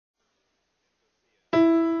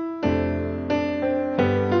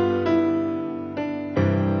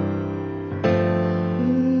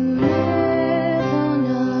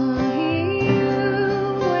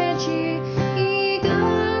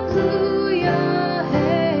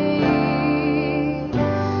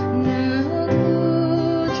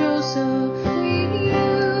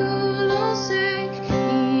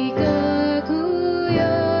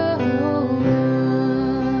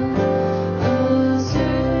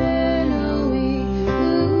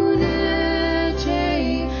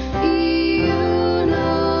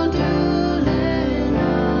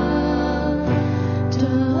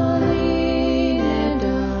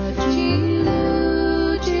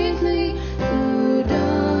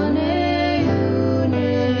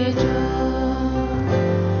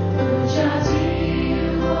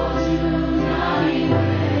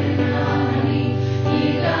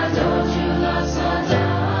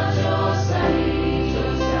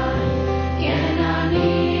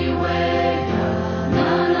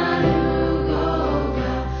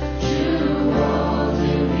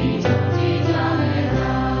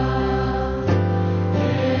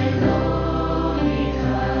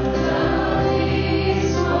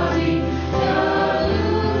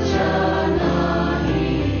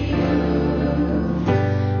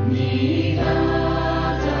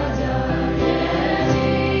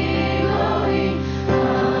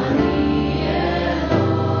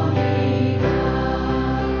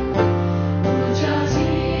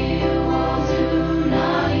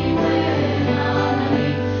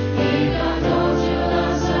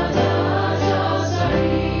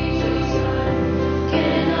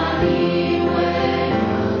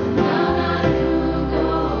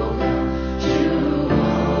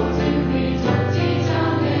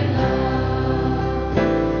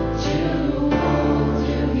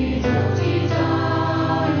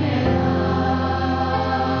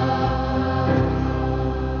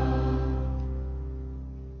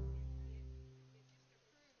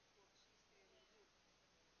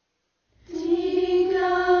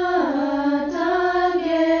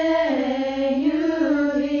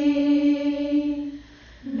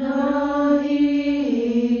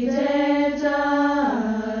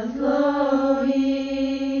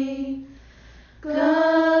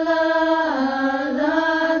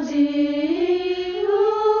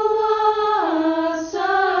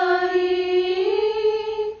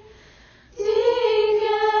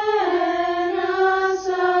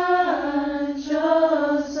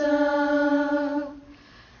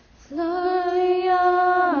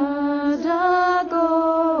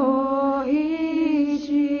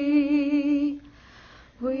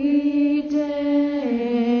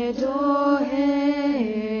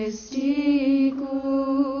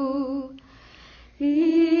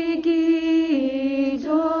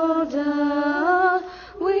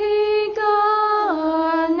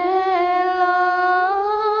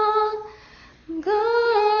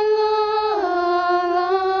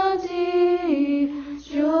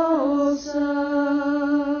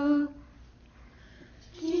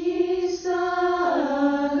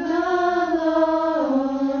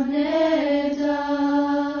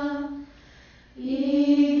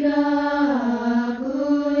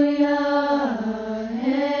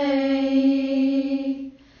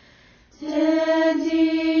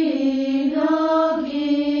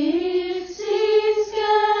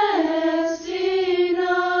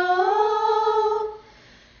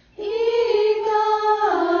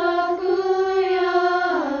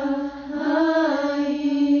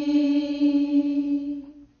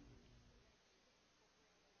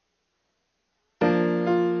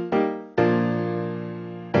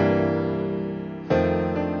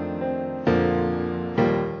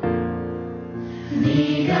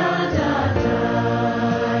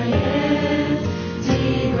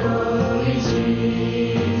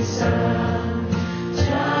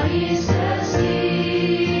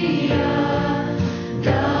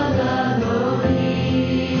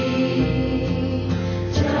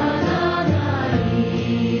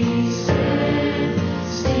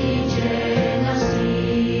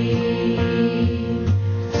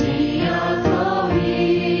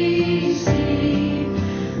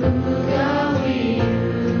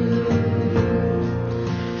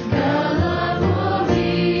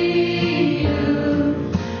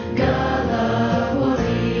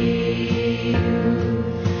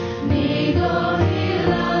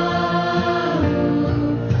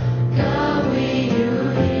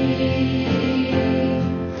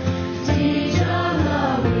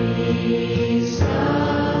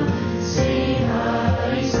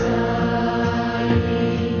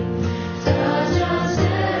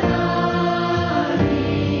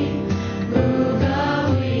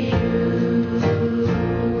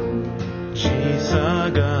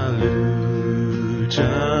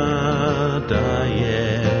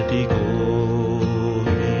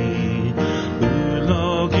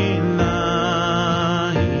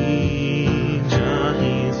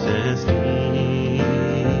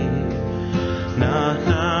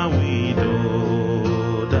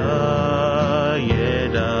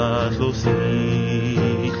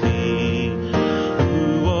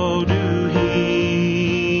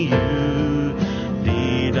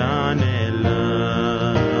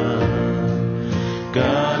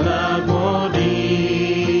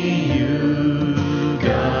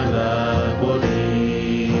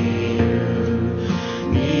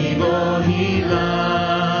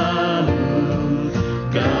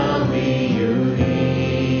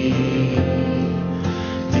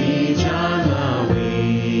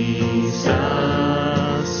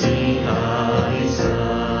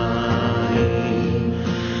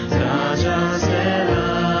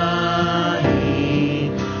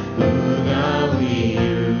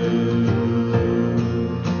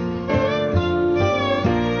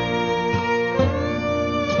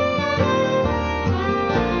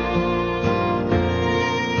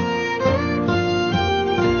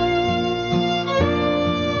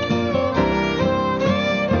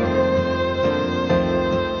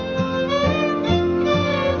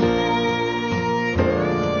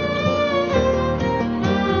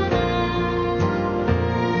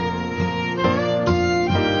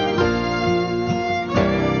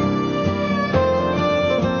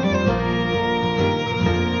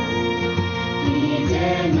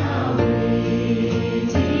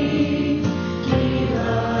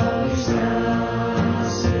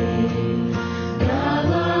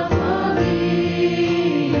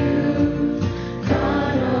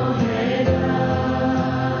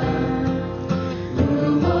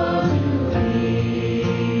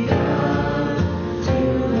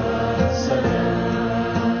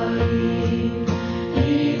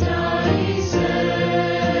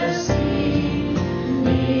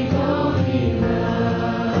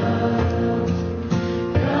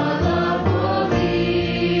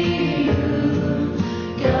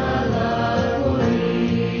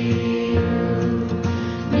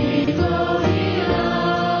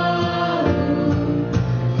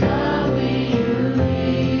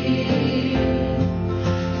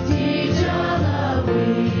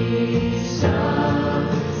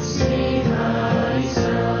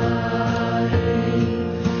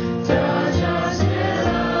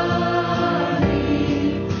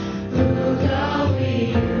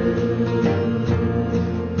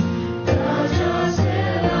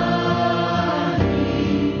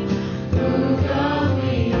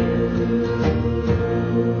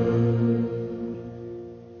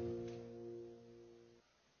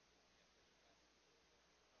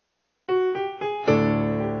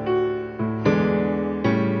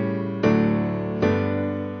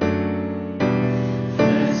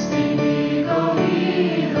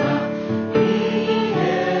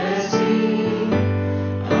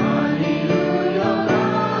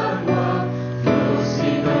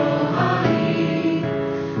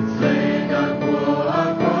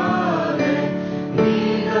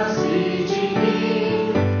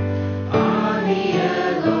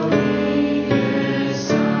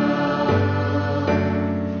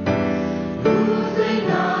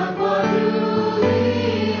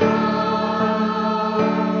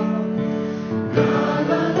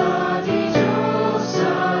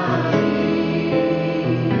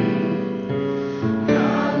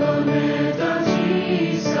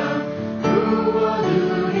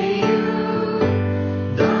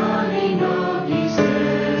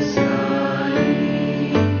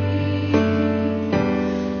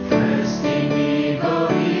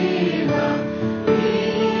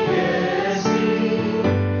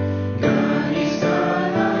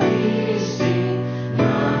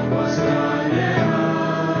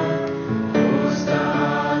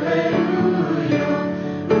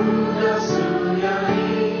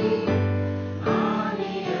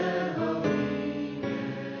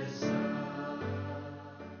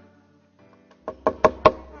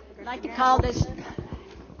I'd like to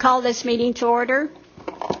call this meeting to order,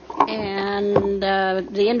 and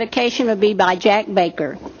the invocation will be by Jack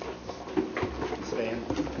Baker. Stand.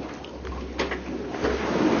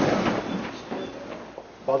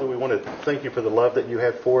 Father, we want to thank you for the love that you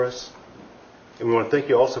have for us, and we want to thank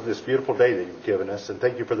you also for this beautiful day that you've given us, and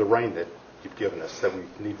thank you for the rain that you've given us that we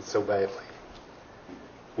needed so badly.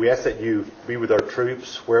 We ask that you be with our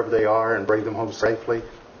troops wherever they are and bring them home safely.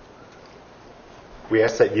 We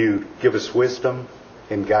ask that you give us wisdom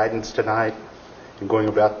and guidance tonight in going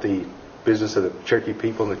about the business of the Cherokee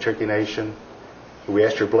people and the Cherokee Nation. And we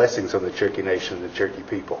ask your blessings on the Cherokee Nation and the Cherokee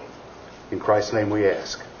people. In Christ's name we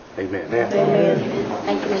ask. Amen. Amen.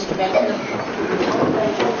 Thank you, Mr. Baker.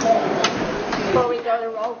 Before we go to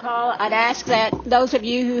roll call, I'd ask that those of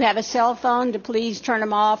you who have a cell phone to please turn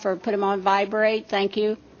them off or put them on vibrate. Thank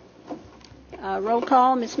you. Roll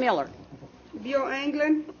call, Ms. Miller. Bill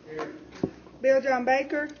Anglin. Here. Bill John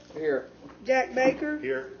Baker. Here. Jack Baker.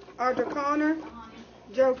 Here. Audra Connor.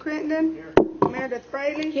 Joe Crittenden. Here. Meredith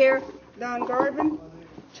Fraley. Here. Don Garvin.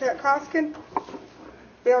 Chuck Hoskin.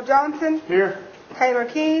 Bill Johnson. Here. Taylor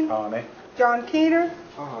Keene. Honey. John Keener.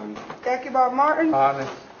 Honey. Jackie Bob Martin. Honey.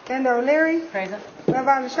 Linda O'Leary. Present.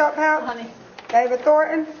 Lavonda Shophouse. Honey. David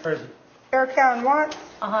Thornton. Present. Eric Allen Watts,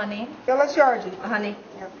 Ahani. Phyllis Yardy. Ahani.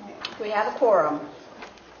 We have a quorum.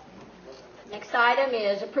 Next item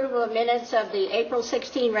is approval of minutes of the April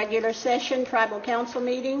 16 regular session tribal council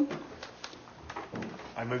meeting.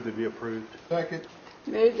 I move to be approved. Second.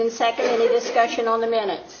 Moved and second. Any discussion on the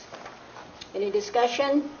minutes? Any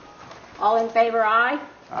discussion? All in favor, aye.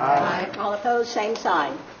 Aye. All opposed, same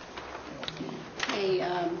sign. Hey,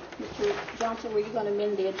 Mr. Johnson, were you going to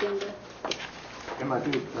amend the agenda? Am I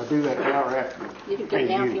do that now or after? You can do it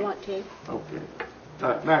now if you want to. Okay.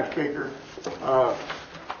 Madam Speaker,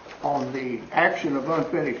 on the action of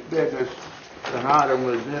unfinished business, an item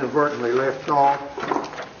was inadvertently left off,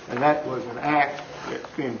 and that was an act that's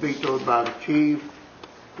been vetoed by the chief,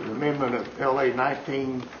 the amendment of LA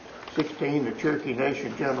 1916, the Cherokee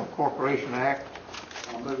Nation General Corporation Act.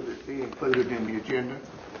 I'll move it be included in the agenda.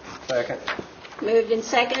 Second. Moved and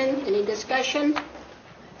second. Any discussion?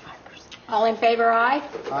 All in favor, aye.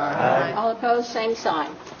 Aye. All opposed, same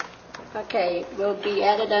sign. Okay, will be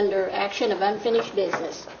added under action of unfinished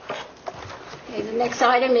business. Okay, the next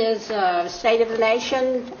item is State of the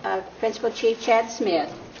Nation, Principal Chief Chad Smith.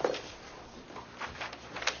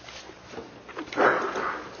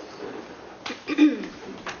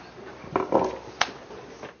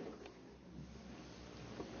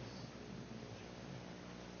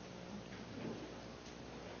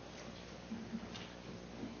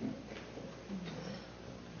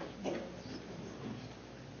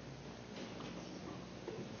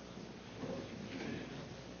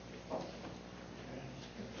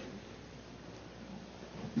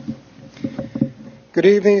 Good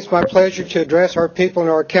evening. It's my pleasure to address our people and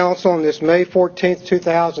our council on this May 14th,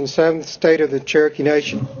 2007 State of the Cherokee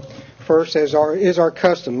Nation. First, as is our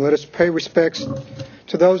custom, let us pay respects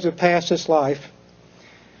to those who passed this life.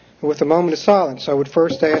 With a moment of silence, I would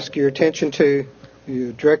first ask direct your attention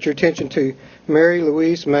to Mary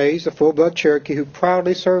Louise Mays, a full-blood Cherokee who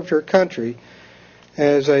proudly served her country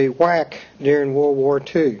as a WAC during World War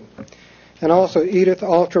II. And also Edith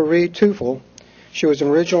Altra Reed Tufel. She was an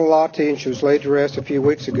original Lati, and she was laid to rest a few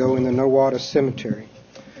weeks ago in the Nowata Cemetery.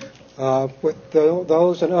 With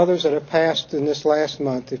those and others that have passed in this last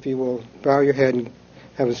month, if you will bow your head and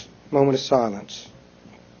have a moment of silence.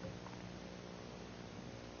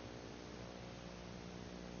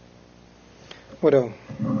 Let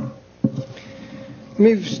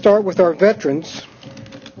me start with our veterans.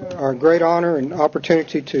 Our great honor and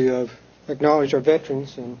opportunity to acknowledge our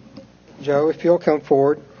veterans. And Joe, if you'll come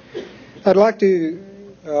forward. I'd like to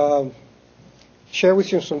share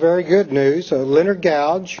with you some very good news. Leonard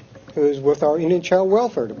Gouge, who is with our Indian Child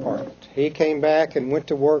Welfare Department, he came back and went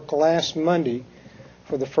to work last Monday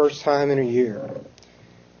for the first time in a year.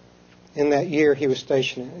 In that year, he was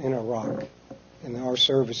stationed in Iraq in our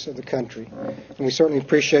service of the country, and we certainly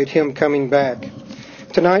appreciate him coming back.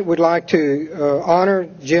 Tonight, we'd like to honor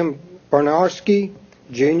Jim Barnarski,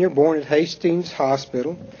 Jr., born at Hastings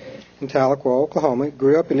Hospital in Tahlequah, Oklahoma.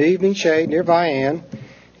 Grew up in the evening shade near Vian.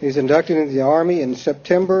 He was inducted into the Army in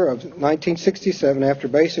September of 1967 after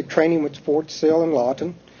basic training with Fort Sill and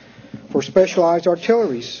Lawton for specialized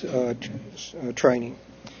artillery training.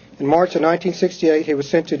 In March of 1968, he was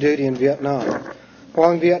sent to duty in Vietnam.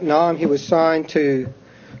 While in Vietnam, he was assigned to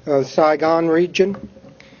the Saigon region.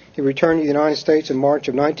 He returned to the United States in March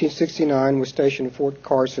of 1969 and was stationed at Fort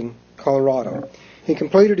Carson, Colorado. He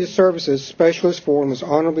completed his service as Specialist 4 and was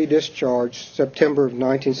honorably discharged September of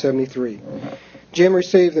 1973. Jim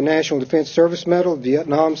received the National Defense Service Medal, the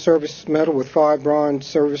Vietnam Service Medal with 5 Bronze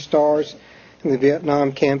Service Stars, and the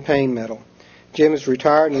Vietnam Campaign Medal. Jim is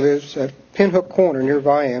retired and lives at Pinhook Corner near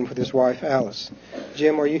Vian with his wife Alice.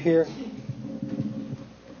 Jim, are you here?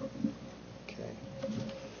 Okay.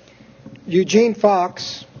 Eugene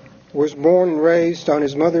Fox was born and raised on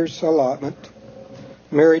his mother's allotment,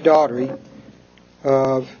 Mary Daughtery,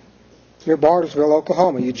 near Bartlesville,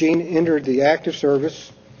 Oklahoma. Eugene entered the active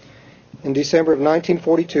service in December of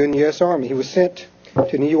 1942 in the U.S. Army. He was sent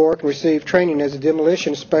to New York and received training as a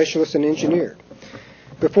demolition specialist and engineer.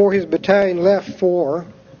 Before his battalion left for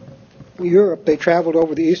Europe, they traveled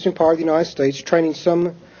over the eastern part of the United States, training some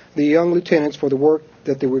of the young lieutenants for the work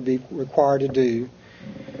that they would be required to do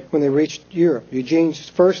when they reached Europe. Eugene's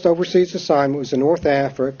first overseas assignment was in North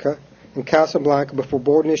Africa in Casablanca before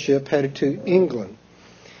boarding a ship headed to England.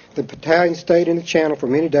 The battalion stayed in the Channel for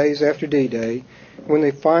many days after D-Day. When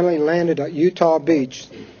they finally landed at Utah Beach,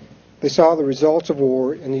 they saw the results of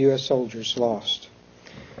war and the U.S. soldiers lost.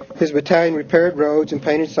 His battalion repaired roads and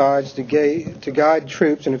painted sides to guide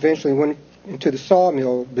troops and eventually went into the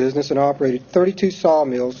sawmill business and operated 32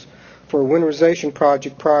 sawmills for a winterization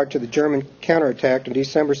project prior to the German counterattack on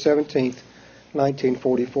December 17,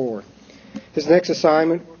 1944. His next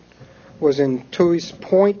assignment was in Tui's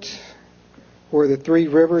Point, where the three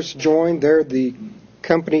rivers joined. There, the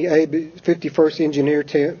Company A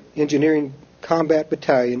 51st Engineering Combat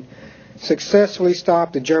Battalion successfully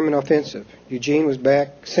stopped the German offensive. Eugene was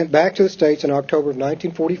sent back to the States in October of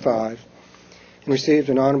 1945 and received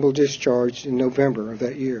an honorable discharge in November of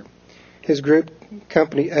that year. His group,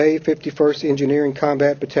 Company A 51st Engineering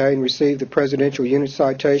Combat Battalion, received the Presidential Unit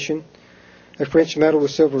Citation, a French Medal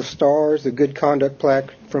with Silver Stars, the Good Conduct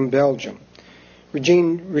Plaque from Belgium.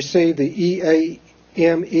 Eugene received the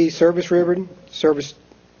EAME Service Ribbon,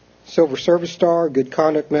 Silver Service Star, Good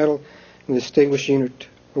Conduct Medal, and Distinguished Unit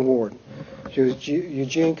Award.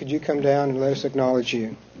 Eugene, could you come down and let us acknowledge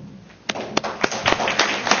you?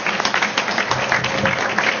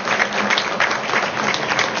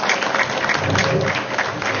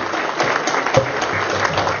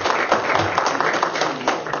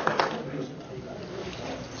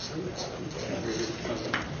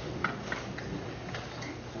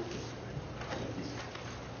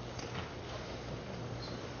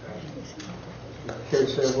 Care to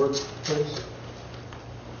say a word, please?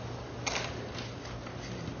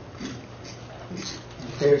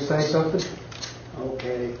 Care to say something?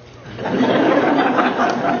 Okay.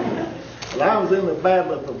 Well, I was in the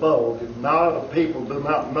Battle of the Bulge, and a lot of people do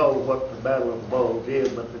not know what the Battle of the Bulge is,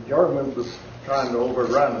 but the Germans was trying to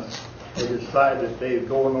overrun us. They decided they were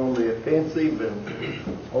going on the offensive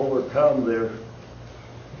and overcome their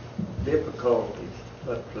difficulties.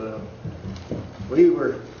 But we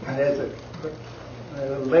were, as a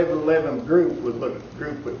 11 group was the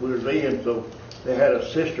group that we was in, so they had a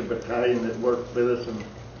sister battalion that worked with us, and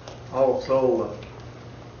also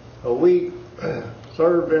we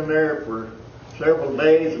served in there for several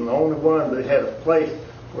days, and the only one that had a place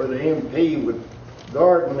where the MP would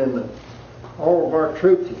garden, and all of our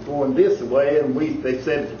troops was going this way, and they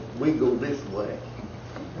said we go this way,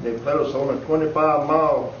 and they put us on a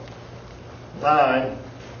 25-mile line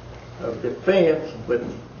of defense with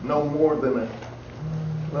no more than a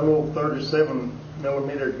little 37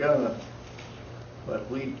 millimeter gun. But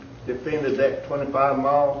we defended that 25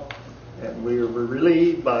 miles, and we were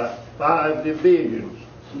relieved by 5 divisions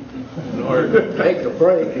in order to take a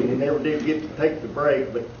break, and we never did get to take the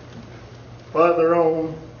break. But farther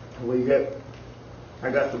on, I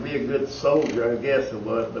got to be a good soldier, I guess it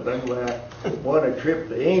was. But anyway, I won a trip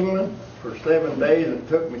to England for 7 days. It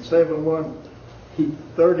took me 31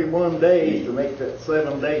 days to make that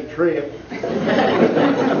 7-day trip. When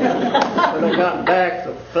I got back,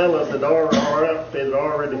 the fellas had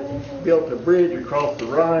already built a bridge across the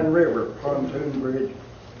Rhine River, a pontoon bridge,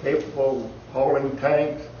 capable of hauling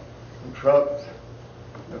tanks and trucks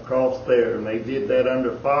across there. And they did that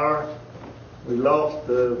under fire. We lost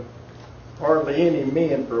hardly any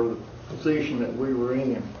men for the position that we were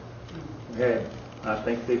in. We had, I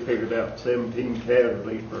think they figured out 17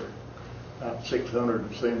 casualties for about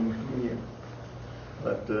 670 men.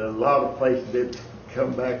 But a lot of places did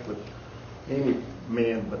come back with any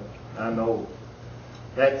men, but I know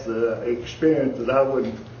that's an experience that I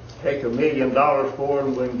wouldn't take $1 million for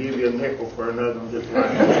and wouldn't give you a nickel for another one just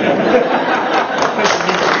like that.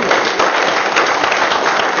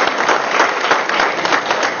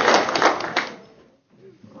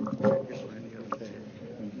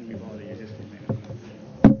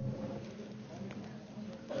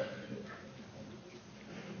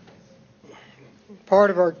 Part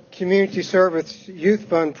of our community service youth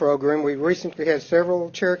fund program, we recently had several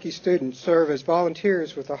Cherokee students serve as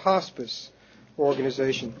volunteers with a hospice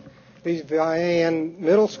organization. These Vian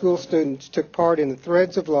middle school students took part in the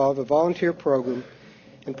Threads of Love, a volunteer program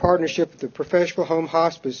in partnership with the Professional Home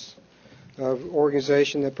Hospice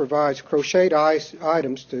organization that provides crocheted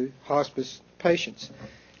items to hospice patients.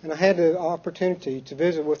 And I had the opportunity to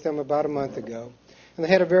visit with them about a month ago. And they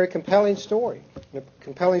had a very compelling story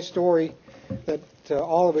that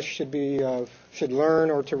all of us should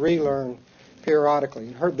learn or to relearn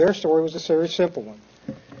periodically. Their story was a very simple one.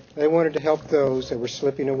 They wanted to help those that were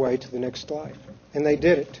slipping away to the next life. And they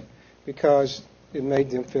did it because it made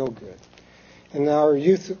them feel good. And our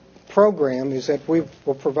youth program is that we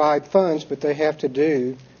will provide funds, but they have to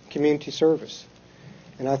do community service.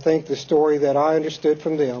 And I think the story that I understood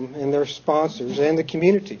from them and their sponsors and the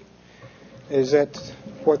community is that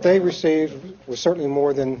what they received was certainly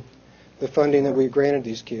more than the funding that we granted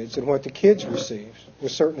these kids, and what the kids received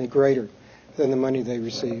was certainly greater than the money they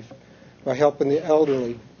received by helping the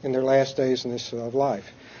elderly in their last days in this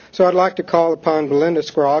life. So I'd like to call upon Belinda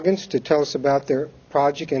Scroggins to tell us about their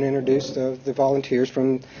project and introduce the volunteers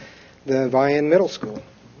from the Vian Middle School.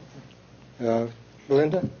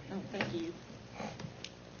 Belinda? Oh, thank you.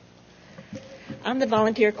 I'm the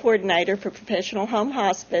volunteer coordinator for Professional Home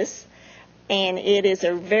Hospice. and it is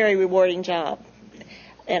a very rewarding job.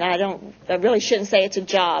 And I really shouldn't say it's a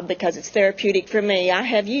job because it's therapeutic for me. I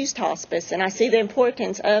have used hospice, and I see the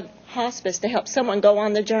importance of hospice to help someone go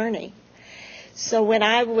on the journey. So when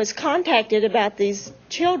I was contacted about these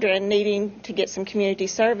children needing to get some community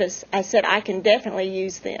service, I said I can definitely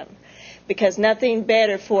use them, because nothing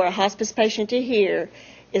better for a hospice patient to hear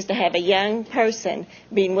is to have a young person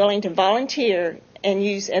being willing to volunteer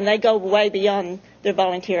and they go way beyond their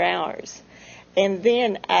volunteer hours. And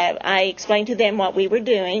then I explained to them what we were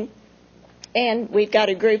doing, and we've got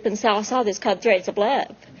a group in Salsa that's called Threads of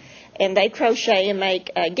Love. And they crochet and make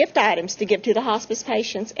gift items to give to the hospice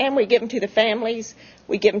patients, and we give them to the families.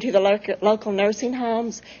 We give them to the local nursing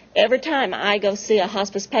homes. Every time I go see a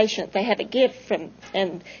hospice patient, they have a gift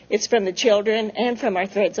and it's from the children and from our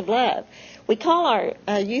Threads of Love. We call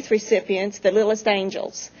our youth recipients the littlest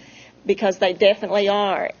angels, because they definitely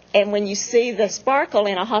are. And when you see the sparkle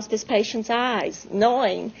in a hospice patient's eyes,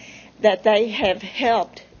 knowing that they have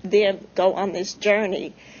helped them go on this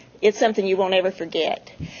journey, it's something you won't ever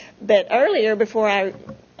forget. But earlier, before I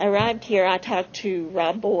arrived here, I talked to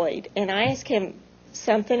Rob Boyd, and I asked him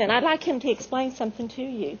something, and I'd like him to explain something to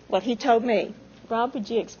you, what he told me. Rob, would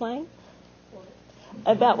you explain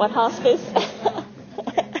about what hospice?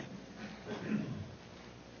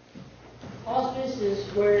 Hospice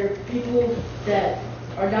is where people that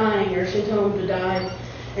are dying are sent home to die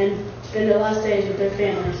and spend their last days with their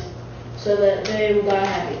families so that they will die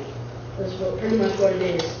happy. That's pretty much what it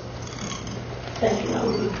is. Thank you,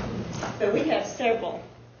 Rob. But we have several,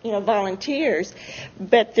 volunteers,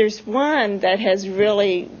 but there's one that has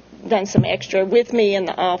really done some extra with me in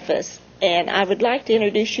the office, and I would like to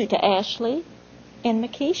introduce you to Ashley and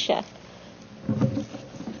Makisha.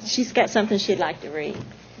 She's got something she'd like to read.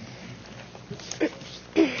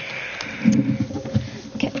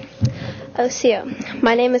 Okay. OCO.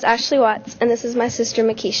 My name is Ashley Watts, and this is my sister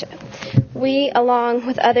Makisha. We, along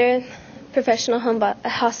with other professional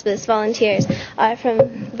hospice volunteers, are from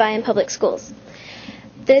Vian Public Schools.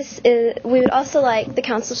 We would also like the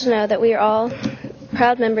council to know that we are all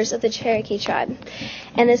proud members of the Cherokee tribe.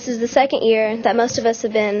 And this is the second year that most of us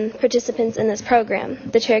have been participants in this program,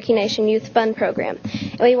 the Cherokee Nation Youth Fund Program.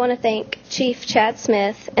 And we want to thank Chief Chad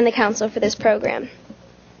Smith and the council for this program.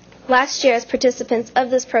 Last year, as participants of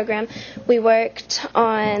this program, we worked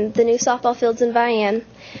on the new softball fields in Vian,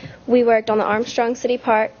 we worked on the Armstrong City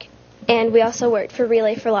Park, and we also worked for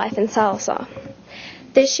Relay for Life in Salsa.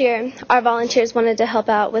 This year, our volunteers wanted to help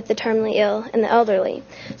out with the terminally ill and the elderly,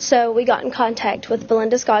 so we got in contact with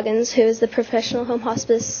Belinda Scoggins, who is the Professional Home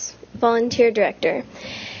Hospice Volunteer Director,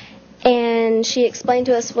 and she explained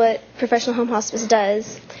to us what Professional Home Hospice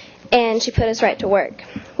does, and she put us right to work.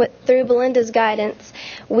 Through Belinda's guidance,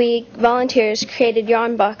 we volunteers created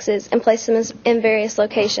yarn boxes and placed them in various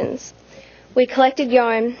locations. We collected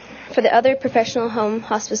yarn for the other Professional Home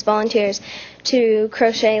Hospice volunteers to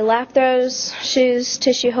crochet lap throws, shoes,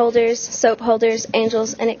 tissue holders, soap holders,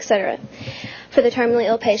 angels, and etc. for the terminally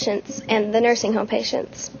ill patients and the nursing home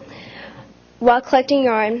patients. While collecting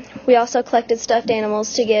yarn, we also collected stuffed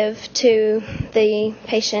animals to give to the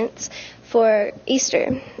patients for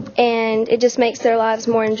Easter, and it just makes their lives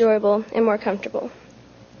more enjoyable and more comfortable.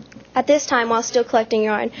 At this time, while still collecting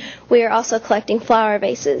yarn, we are also collecting flower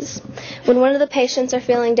vases. When one of the patients are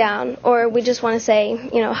feeling down, or we just want to say,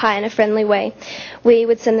 hi in a friendly way, we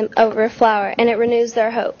would send them over a flower, and it renews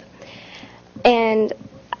their hope. And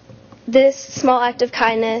this small act of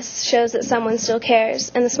kindness shows that someone still cares,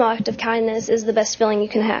 and the small act of kindness is the best feeling you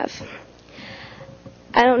can have.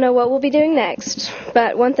 I don't know what we'll be doing next,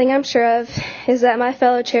 but one thing I'm sure of is that my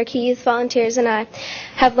fellow Cherokee Youth volunteers and I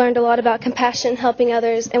have learned a lot about compassion, helping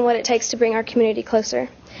others, and what it takes to bring our community closer.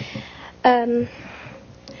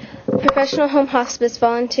 Professional Home Hospice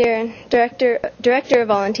Volunteer and Director of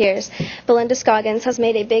Volunteers, Belinda Scoggins, has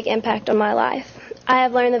made a big impact on my life. I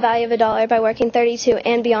have learned the value of $1 by working 32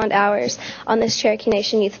 and beyond hours on this Cherokee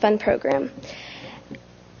Nation Youth Fund program.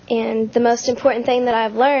 And the most important thing that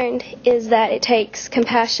I've learned is that it takes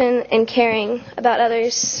compassion and caring about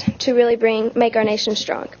others to really make our nation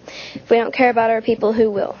strong. If we don't care about our people,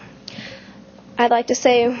 who will? I'd like to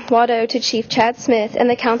say Wado to Chief Chad Smith and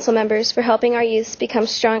the council members for helping our youth become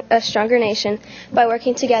a stronger nation by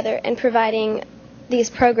working together and providing these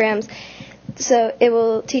programs so it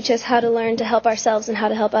will teach us how to learn to help ourselves and how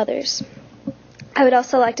to help others. I would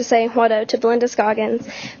also like to say Wado to Belinda Scoggins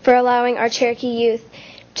for allowing our Cherokee youth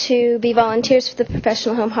to be volunteers for the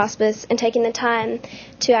Professional Home Hospice and taking the time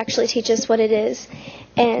to actually teach us what it is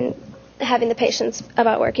and having the patience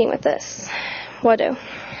about working with us. Wado.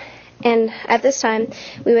 And at this time,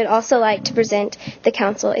 we would also like to present the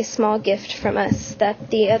council a small gift from us that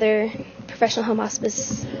the other professional home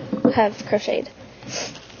hospice have crocheted.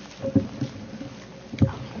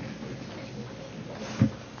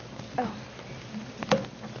 Oh.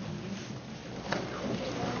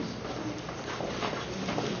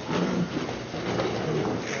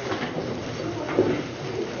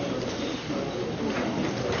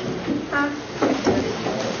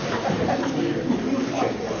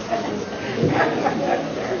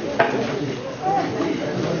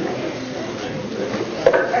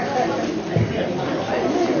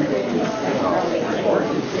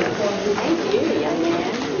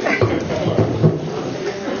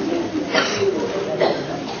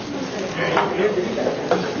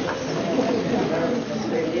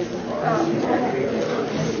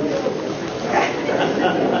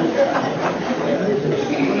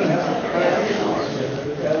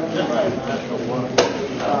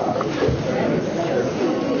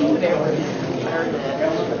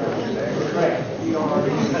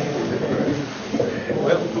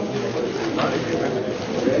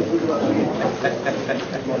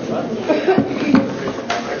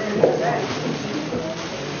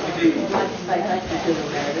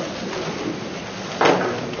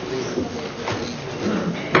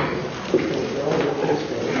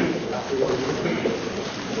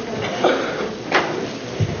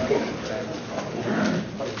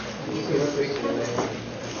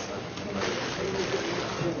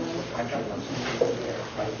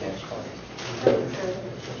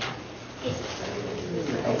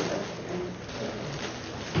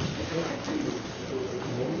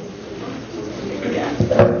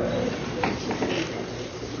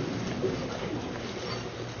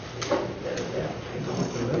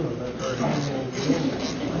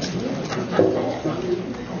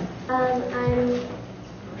 I'm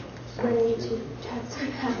planning to try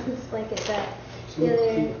to have this blanket that the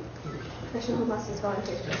other professional home hospice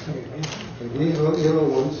volunteers do. And these little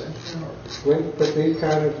ones, we put these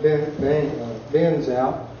kind of bins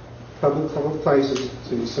out, public places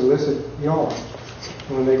to solicit yarn.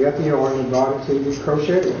 When they got the yarn, they brought it to the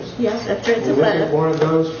crocheters. Yes, that's Friends And of this is Love. one of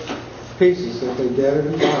those pieces that they gathered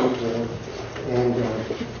at yarn for, and the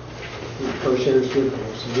crocheters give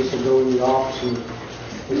them. So this will go in the office and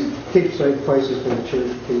it's keepsake places for the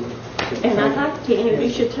church people. And I'd like to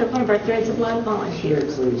introduce you to one of our Threads of Love Here,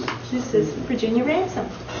 volunteers. please. This is Virginia Ransom.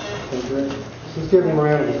 Let's give them a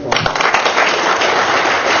round of applause.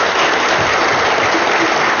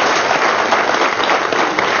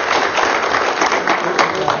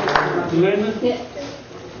 Linda?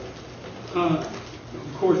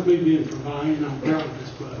 Of course, me being from Vine, I'm proud of this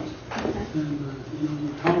place. And,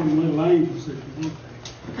 you call them little angels if you want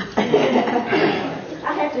to.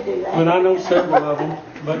 I have to do that. But I know several of them.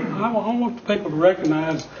 But I want the people to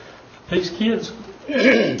recognize these kids,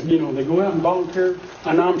 they go out and volunteer,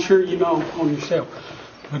 and I'm sure you know on yourself.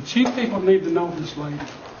 But you people need to know this lady,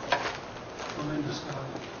 Linda Scott.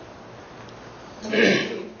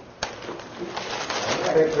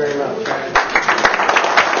 Thank you very much.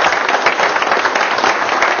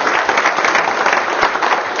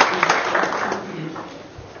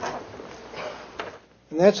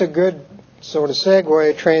 And that's a good sort of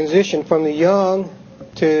segue transition from the young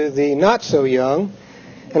to the not so young.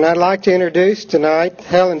 And I'd like to introduce tonight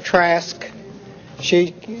Helen Trask.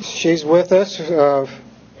 She's with us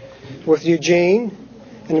with Eugene.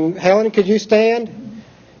 And Helen, could you stand?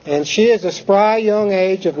 And she is a spry young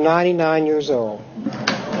age of 99 years old.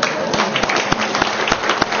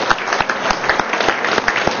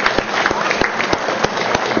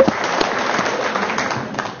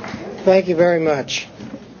 Thank you very much.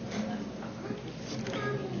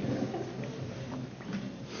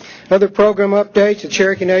 Other program updates. The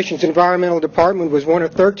Cherokee Nation's Environmental Department was one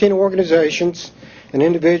of 13 organizations and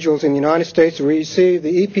individuals in the United States to receive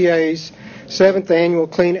the EPA's 7th Annual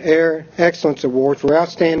Clean Air Excellence Award for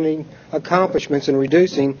outstanding accomplishments in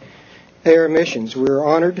reducing air emissions. We were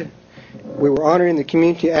honored in the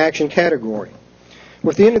Community Action category.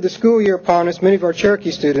 With the end of the school year upon us, many of our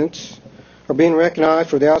Cherokee students are being recognized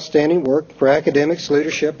for their outstanding work for academics,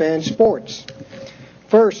 leadership, and sports.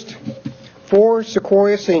 First, 4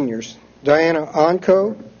 Sequoia seniors, Diana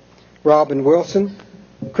Onco, Robin Wilson,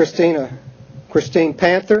 Christine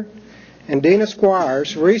Panther, and Dina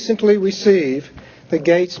Squires recently received the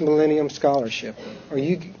Gates Millennium Scholarship. Are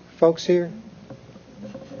you folks here?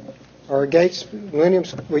 Or Gates Millennium,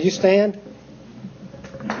 will you stand?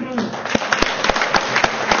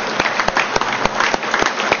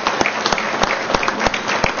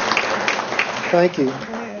 Thank you.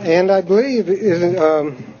 And I believe,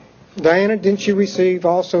 Diana, didn't you receive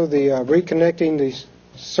also the Reconnecting the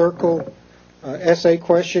Circle essay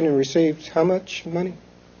question and received how much money?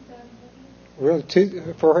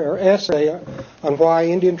 for her essay on why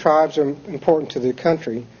Indian tribes are important to the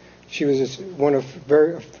country. She was one of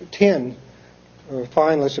 10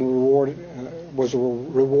 finalists and was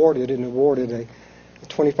rewarded and awarded a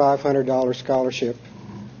 $2,500 scholarship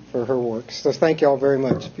for her work. So thank you all very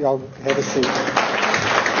much. If you all have a seat.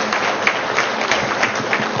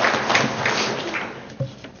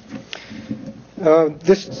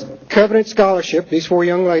 This Covenant Scholarship these 4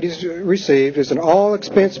 young ladies received is an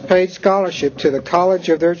all-expense-paid scholarship to the college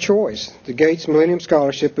of their choice. The Gates Millennium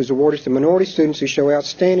Scholarship is awarded to minority students who show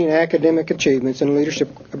outstanding academic achievements and leadership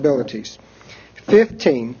abilities.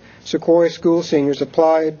 15 Sequoia School seniors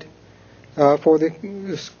applied for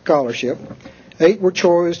the scholarship. 8 were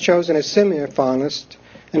chosen as semi-finalists,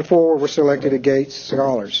 and 4 were selected as Gates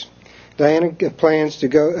Scholars. Diana plans to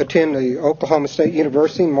attend the Oklahoma State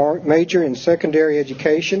University, major in secondary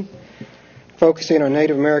education, focusing on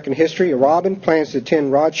Native American history. Robin plans to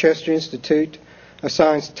attend Rochester Institute of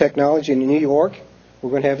Science and Technology in New York.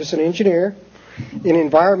 We're going to have us an engineer. In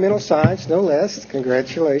environmental science, no less.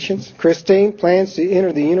 Congratulations. Christine plans to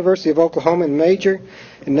enter the University of Oklahoma and major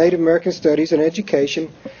in Native American Studies and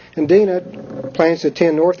Education. And Dina plans to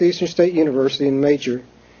attend Northeastern State University and major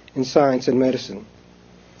in Science and Medicine.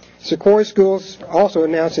 Sequoia Schools also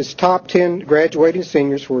announced its top 10 graduating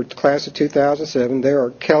seniors for the class of 2007. There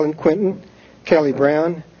are Kellen Quinton, Kelly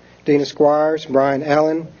Brown, Dina Squires, Brian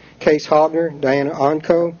Allen, Case Hogner, Diana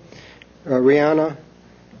Onco, Rihanna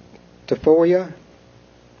Tafoya,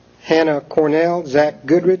 Hannah Cornell, Zach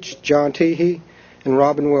Goodrich, John Teehee, and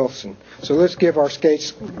Robin Wilson. So let's give our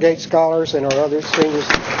Gates Scholars and our other seniors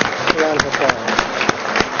a round of applause.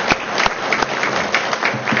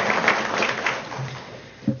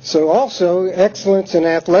 So also, excellence in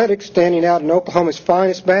athletics, standing out in Oklahoma's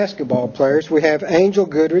finest basketball players, we have Angel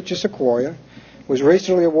Goodrich of Sequoia, was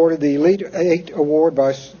recently awarded the Elite 8 Award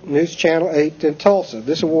by News Channel 8 in Tulsa.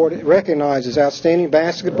 This award recognizes outstanding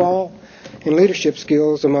basketball and leadership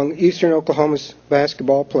skills among Eastern Oklahoma's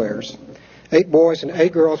basketball players. 8 boys and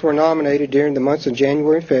 8 girls were nominated during the months of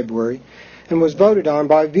January and February and was voted on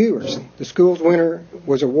by viewers. The school's winner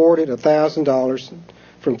was awarded $1,000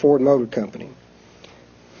 from Ford Motor Company.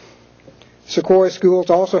 Sequoia Schools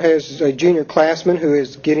also has a junior classman who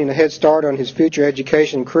is getting a head start on his future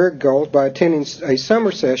education and career goals by attending a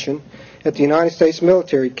summer session at the United States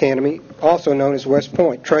Military Academy, also known as West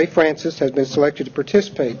Point. Trey Francis has been selected to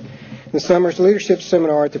participate in the summer's leadership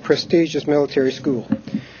seminar at the prestigious military school.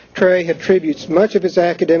 Trey attributes much of his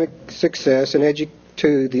academic success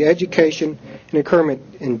to the education and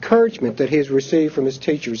encouragement that he has received from his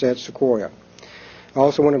teachers at Sequoia. I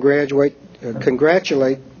also want to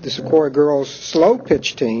congratulate the Sequoia girls slow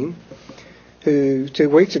pitch team, who 2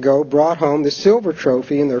 weeks ago brought home the silver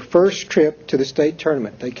trophy in their first trip to the state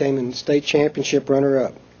tournament. They came in state championship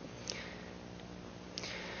runner-up.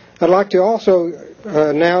 I'd like to also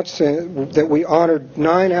announce that we honored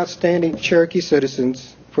 9 outstanding Cherokee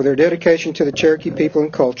citizens for their dedication to the Cherokee people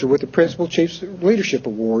and culture with the Principal Chief's Leadership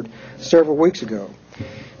Award several weeks ago.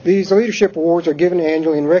 These leadership awards are given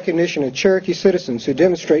annually in recognition of Cherokee citizens who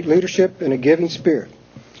demonstrate leadership and a giving spirit.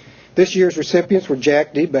 This year's recipients were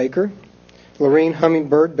Jack D. Baker, Lorene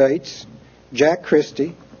Hummingbird Bates, Jack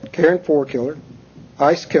Christie, Karen Forkiller,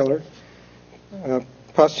 Ice Killer,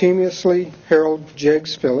 posthumously Harold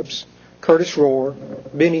Jiggs Phillips, Curtis Rohr,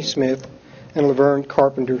 Benny Smith, and Laverne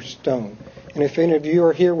Carpenter Stone. And if any of you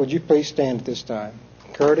are here, would you please stand at this time?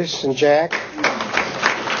 Curtis and Jack.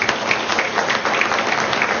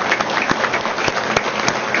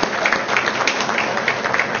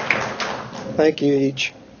 Thank you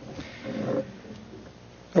each.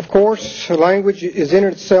 Of course, language is in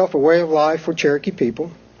itself a way of life for Cherokee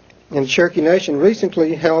people, and the Cherokee Nation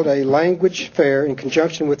recently held a language fair in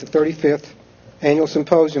conjunction with the 35th Annual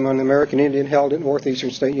Symposium on the American Indian held at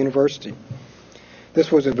Northeastern State University.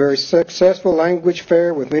 This was a very successful language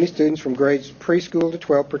fair with many students from grades preschool to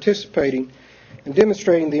 12 participating and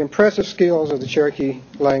demonstrating the impressive skills of the Cherokee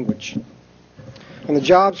language. On the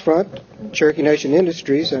jobs front, Cherokee Nation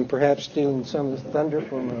Industries, and perhaps stealing some of the thunder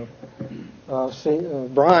from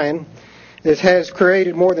Brian, has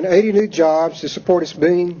created more than 80 new jobs to support its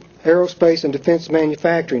booming aerospace and defense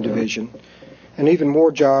manufacturing division, and even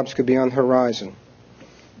more jobs could be on the horizon.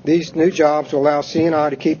 These new jobs will allow C&I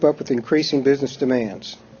to keep up with increasing business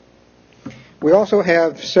demands. We also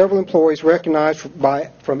have several employees recognized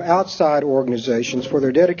from outside organizations for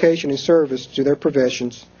their dedication and service to their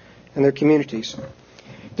professions and their communities.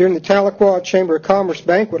 During the Tahlequah Chamber of Commerce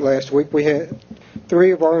banquet last week, we had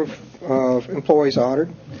 3 of our employees honored,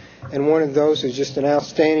 and one of those is just an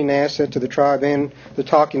outstanding asset to the tribe and the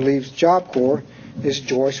Talking Leaves Job Corps is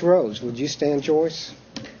Joyce Rose. Would you stand, Joyce?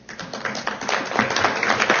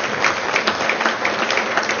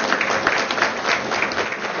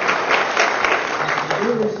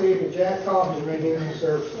 Jack Kaufman, Red Indian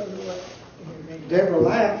Services. Deborah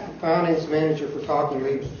Lapp, Finance Manager for Talking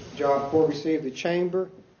Leaves Job Corps, received the Chamber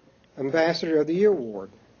Ambassador of the Year Award.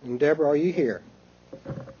 And Deborah, are you here?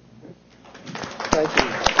 Thank you.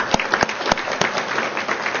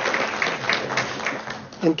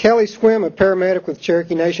 And Kelly Swim, a paramedic with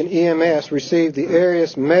Cherokee Nation EMS, received the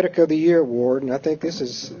Area's Medic of the Year Award, and I think this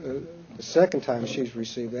is the second time she's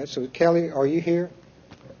received that. So, Kelly, are you here?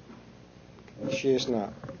 She is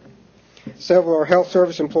not. Several of our health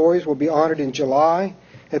service employees will be honored in July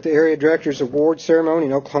at the Area Directors Award ceremony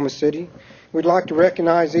in Oklahoma City. We'd like to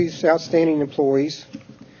recognize these outstanding employees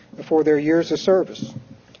for their years of service.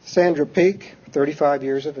 Sandra Peak, 35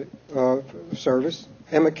 years of service.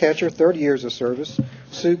 Emma Ketcher, 30 years of service.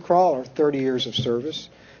 Sue Crawler, 30 years of service.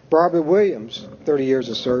 Barbara Williams, 30 years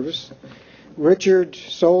of service. Richard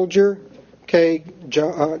Soldier, Kay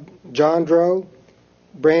Jondro,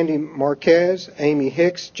 Brandy Marquez, Amy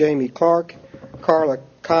Hicks, Jamie Clark, Carla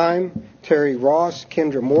Kime, Terry Ross,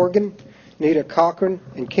 Kendra Morgan, Nita Cochran,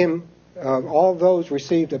 and Kim. All of those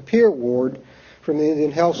received a peer award from the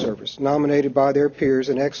Indian Health Service, nominated by their peers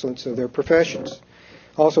in excellence of their professions.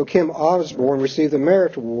 Also, Kim Osborne received the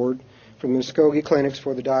Merit Award from the Muskogee Clinics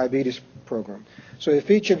for the Diabetes Program. So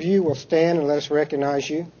if each of you will stand and let us recognize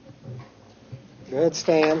you. Go ahead,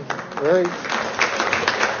 stand. Very.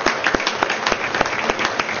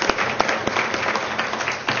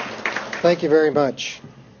 Thank you very much.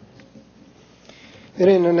 And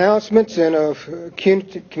in announcements and of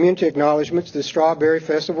community acknowledgments, the Strawberry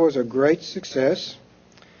Festival is a great success.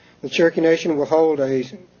 The Cherokee Nation will hold a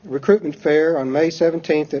recruitment fair on May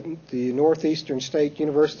 17th at the Northeastern State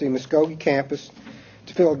University Muskogee campus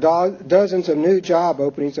to fill dozens of new job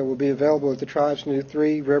openings that will be available at the tribe's new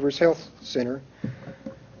Three Rivers Health Center.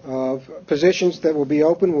 Positions that will be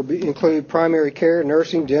open will include primary care,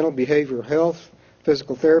 nursing, dental, behavioral health,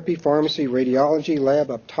 physical therapy, pharmacy, radiology, lab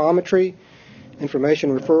optometry,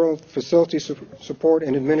 information referral, facility support,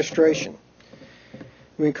 and administration.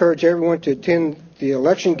 We encourage everyone to attend the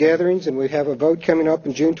election gatherings, and we have a vote coming up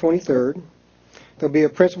on June 23rd. There'll be a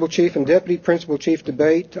principal chief and deputy principal chief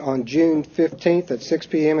debate on June 15th at 6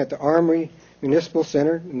 p.m. at the Armory Municipal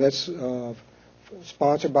Center, and that's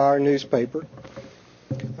sponsored by our newspaper.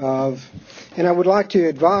 And I would like to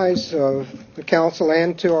advise the council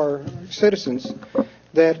and to our citizens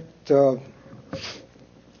that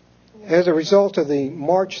as a result of the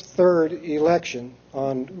March 3rd election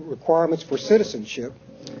on requirements for citizenship,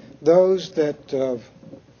 those that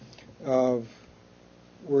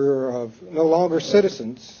were no longer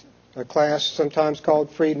citizens, a class sometimes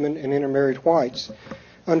called freedmen and intermarried whites,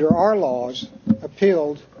 under our laws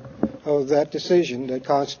appealed of that decision, that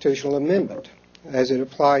constitutional amendment, as it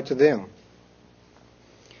applied to them.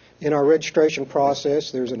 In our registration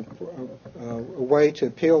process, there's a way to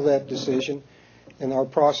appeal that decision, and our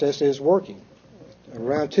process is working.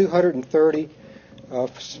 Around 230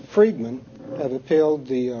 freedmen have appealed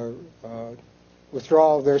the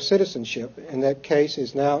withdrawal of their citizenship, and that case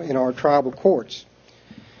is now in our tribal courts.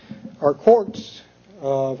 Our courts,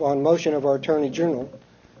 on motion of our Attorney General,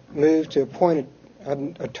 moved to appoint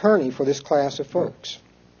an attorney for this class of folks.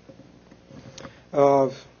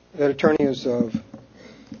 That attorney is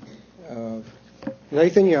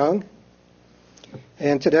Nathan Young,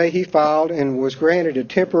 and today he filed and was granted a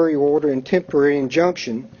temporary order and temporary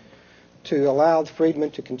injunction to allow the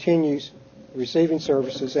freedmen to continue receiving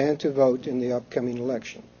services and to vote in the upcoming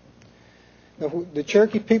election. Now, the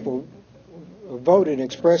Cherokee people voted and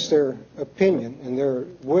expressed their opinion and their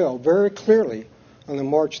will very clearly on the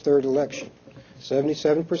March 3rd election.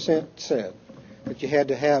 77% said that you had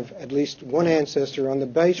to have at least one ancestor on the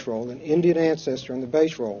base roll, an Indian ancestor on the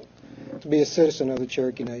base roll, to be a citizen of the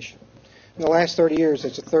Cherokee Nation. In the last 30 years,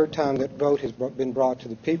 it's the third time that vote has been brought to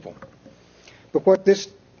the people. But what this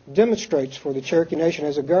demonstrates for the Cherokee Nation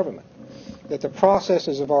as a government, that the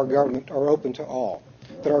processes of our government are open to all,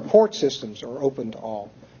 that our court systems are open to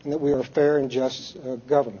all, and that we are a fair and just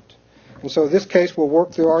government. And so this case will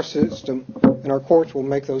work through our system, and our courts will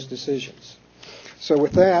make those decisions. So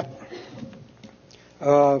with that,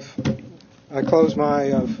 I close my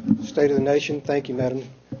State of the Nation. Thank you, Madam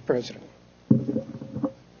President.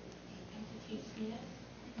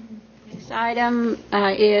 Next item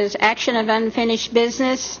is action of unfinished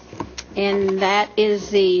business, and that is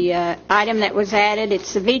the item that was added.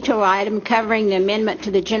 It's the veto item covering the amendment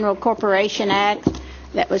to the General Corporation Act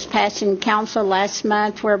that was passed in council last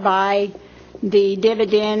month, whereby the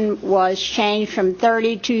dividend was changed from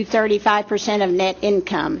 30 to 35% of net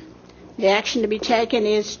income. The action to be taken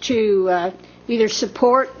is to either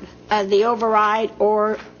support the override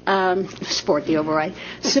or support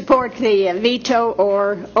the veto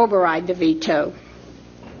or override the veto.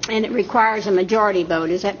 And it requires a majority vote.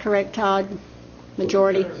 Is that correct, Todd?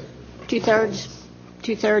 Majority? Two-thirds?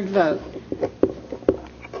 Two-third vote.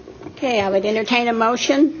 Okay, I would entertain a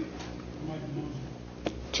motion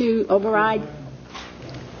to override.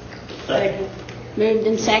 Second. Moved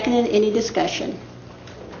and seconded. Any discussion?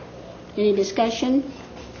 Any discussion?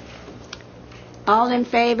 All in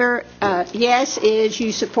favor, yes is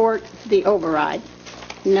you support the override.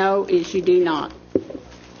 No is you do not.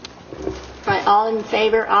 All right, all in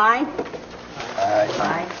favor, aye?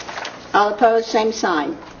 Aye. All opposed, same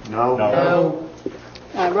sign. No.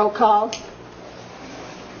 No. Roll call.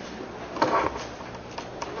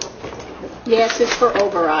 Yes is for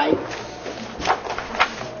override.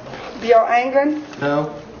 Bill Anglin,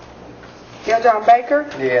 No. Bill John Baker,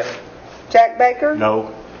 Yes. Jack Baker,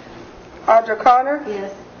 No. Audra Connor,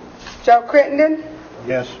 Yes. Joe Crittenden,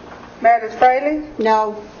 Yes. Meredith Fraley,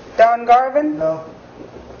 No. Don Garvin, No.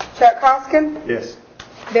 Chuck Hoskin, Yes.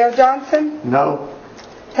 Bill Johnson, No.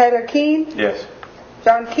 Taylor Keene, Yes.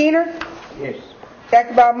 John Keener, Yes.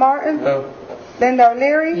 Jackie Bob Martin, No. Linda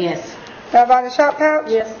O'Leary, Yes. Melvina Shophouse,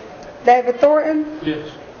 Yes. David Thornton, Yes.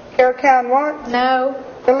 Carol Cowan Watts, No.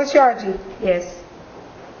 Phyllis Yargy. Yes.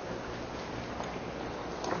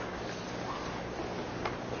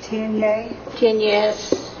 10 yea, 10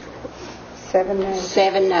 yes, 7 nay.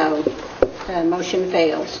 7 no. Motion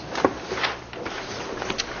fails.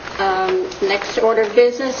 Next order of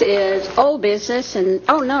business is old business, and,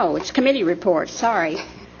 oh no, it's committee reports, sorry.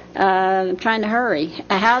 I'm trying to hurry.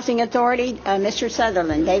 Housing Authority, Mr.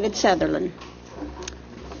 Sutherland, David Sutherland.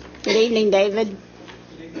 Good evening, David.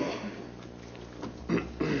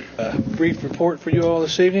 Brief report for you all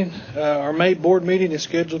this evening. Our May board meeting is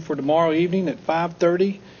scheduled for tomorrow evening at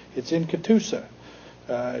 5:30. It's in Catoosa.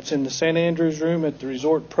 It's in the St. Andrews Room at the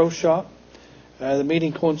Resort Pro Shop. The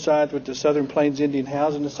meeting coincides with the Southern Plains Indian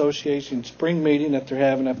Housing Association spring meeting that they're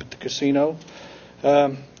having up at the casino.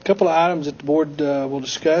 A couple of items that the board will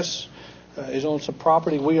discuss is on some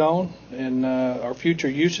property we own and our future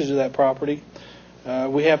uses of that property.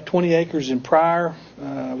 We have 20 acres in Pryor.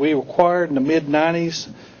 We acquired in the mid-90s.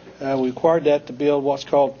 We acquired that to build what's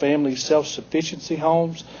called family self-sufficiency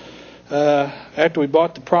homes. After we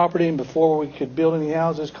bought the property and before we could build any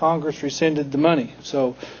houses, Congress rescinded the money.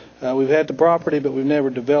 So we've had the property, but we've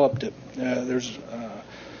never developed it. There's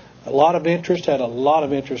a lot of interest, had a lot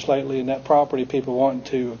of interest lately in that property, people wanting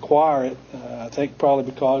to acquire it. I think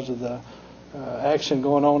probably because of the action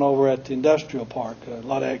going on over at the industrial park, a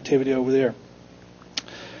lot of activity over there.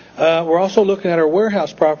 We're also looking at our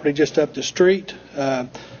warehouse property just up the street.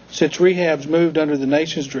 Since rehab's moved under the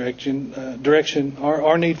nation's direction,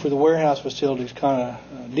 our need for the warehouse facilities kind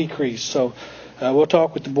of decreased. So we'll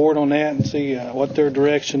talk with the board on that and see what their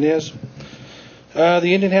direction is. The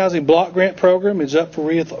Indian Housing Block Grant Program is up for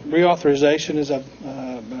reauthorization, as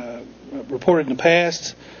I've reported in the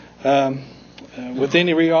past. With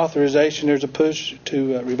any reauthorization, there's a push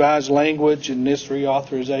to revise language, and this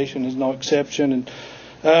reauthorization is no exception. And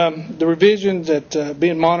the revisions that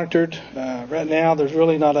being monitored right now, there's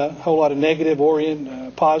really not a whole lot of negative or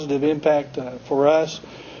positive impact for us.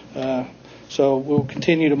 So we'll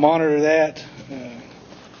continue to monitor that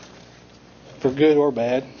for good or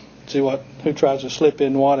bad. See who tries to slip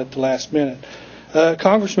in what at the last minute.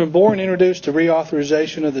 Congressman Bourne introduced a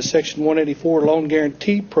reauthorization of the Section 184 Loan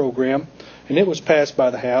Guarantee Program, and it was passed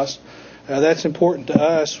by the House. That's important to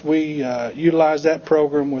us. We utilize that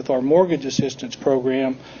program with our mortgage assistance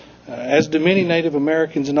program, as do many Native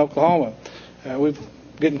Americans in Oklahoma. We've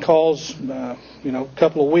getting calls, a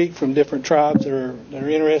couple a week from different tribes that are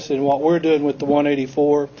interested in what we're doing with the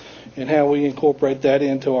 184 and how we incorporate that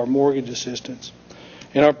into our mortgage assistance.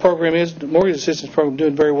 And our program the mortgage assistance program,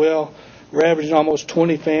 doing very well. We're averaging almost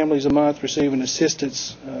 20 families a month receiving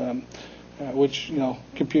assistance, which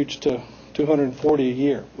computes to $240 a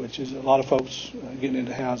year, which is a lot of folks getting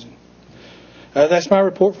into housing. That's my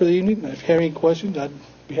report for the evening. If you have any questions, I'd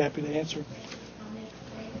be happy to answer.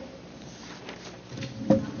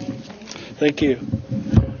 Thank you.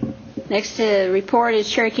 Next report is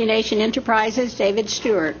Cherokee Nation Enterprises, David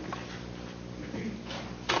Stewart.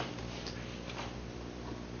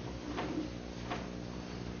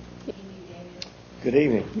 Good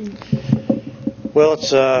evening. Well,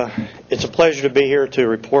 it's a pleasure to be here to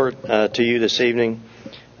report to you this evening.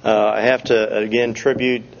 I have to again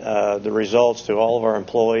tribute the results to all of our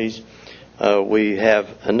employees. We have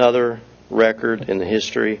another record in the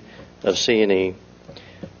history of C&E.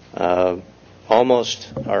 Our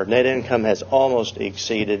net income has almost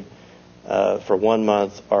exceeded for 1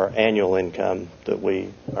 month our annual income that we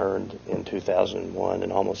earned in 2001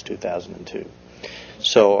 and almost 2002.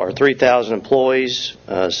 So our 3,000 employees,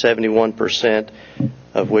 71%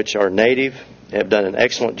 of which are native, have done an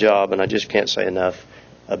excellent job, and I just can't say enough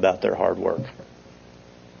about their hard work.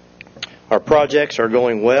 Our projects are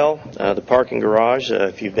going well. The parking garage,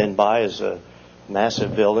 if you've been by, is a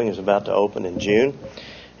massive building, is about to open in June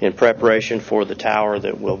in preparation for the tower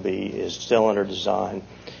that is still under design,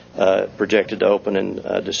 projected to open in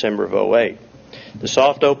December of 2008. The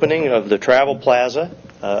soft opening of the Travel Plaza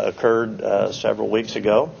occurred several weeks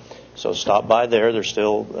ago, so stop by there. They're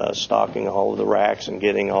still stocking all of the racks and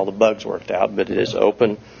getting all the bugs worked out, but it is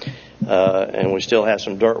open, and we still have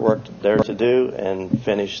some dirt work there to do and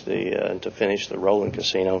finish the rolling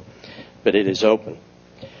casino, but it is open.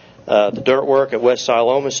 The dirt work at West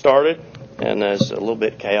Siloam has started, and it's a little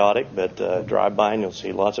bit chaotic, but drive by and you'll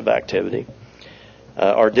see lots of activity.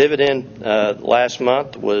 Our dividend last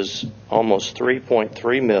month was almost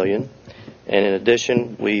 $3.3 million, and in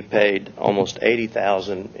addition, we paid almost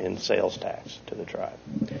 $80,000 in sales tax to the tribe.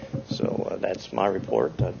 So that's my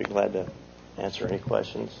report. I'd be glad to answer any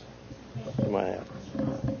questions you might have.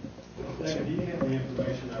 David, do you have the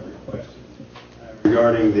information I requested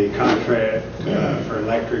regarding the contract for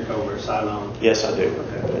electric over at Siloam? Yes, I do.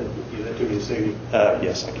 Okay. Give that to me this evening.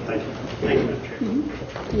 Yes, I can. Thank you. Thank you, Mr. Chairman.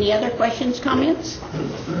 Any other questions, comments?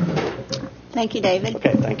 Thank you, David.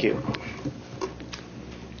 Okay, thank you.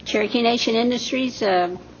 Cherokee Nation Industries,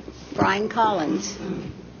 Brian Collins.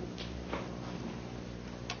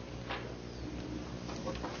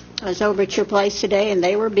 I was over at your place today, and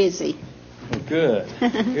they were busy. Good,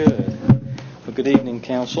 good. Well, good evening,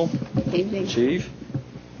 Council. Good evening. Chief.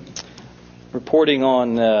 Reporting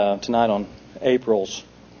on tonight on April's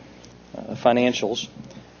financials.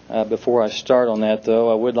 Before I start on that,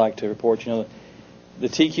 though, I would like to report, the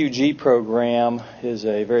TQG program is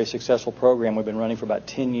a very successful program we've been running for about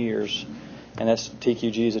 10 years, and that's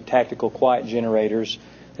TQG is a tactical quiet generators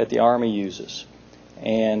that the Army uses.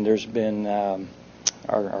 And there's been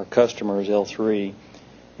our customer is L3,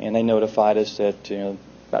 and they notified us that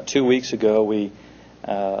about 2 weeks ago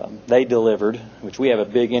they delivered, which we have a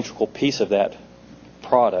big integral piece of that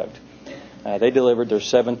product. They delivered their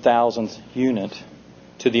 7,000th unit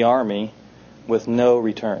to the Army with no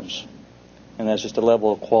returns. And that's just a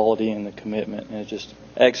level of quality and the commitment, and it's just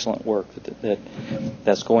excellent work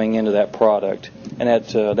that's going into that product. And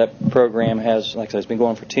that program has, like I said, it's been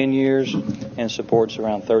going for 10 years and supports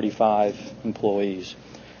around 35 employees.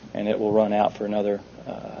 And it will run out for another,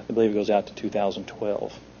 I believe it goes out to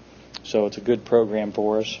 2012. So it's a good program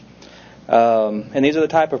for us. And these are the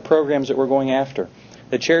type of programs that we're going after.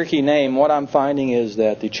 The Cherokee name, what I'm finding is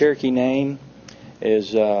that the Cherokee name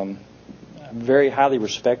is very highly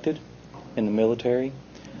respected in the military.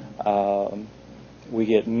 We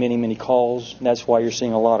get many, many calls. That's why you're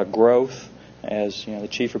seeing a lot of growth. As the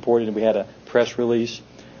chief reported, we had a press release.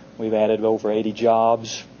 We've added over 80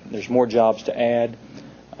 jobs. There's more jobs to add.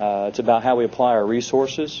 It's about how we apply our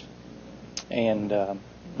resources. And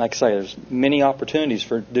like I say, there's many opportunities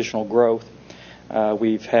for additional growth.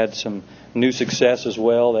 We've had some new success as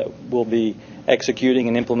well that we'll be executing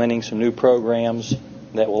and implementing some new programs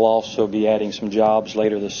that will also be adding some jobs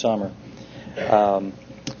later this summer.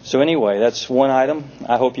 So anyway, that's one item.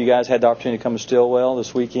 I hope you guys had the opportunity to come to Stillwell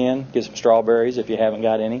this weekend, get some strawberries if you haven't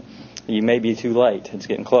got any. You may be too late. It's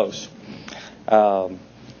getting close. But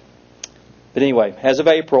anyway, as of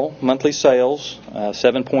April, monthly sales,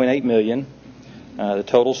 $7.8 million. The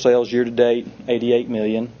total sales year-to-date, $88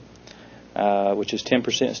 million, which is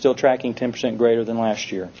 10%, still tracking 10% greater than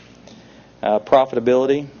last year.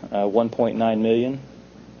 Profitability, $1.9 million.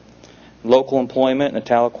 Local employment in the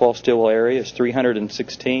Tahlequah Stillwell area is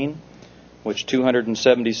 316, which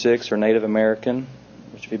 276 are Native American,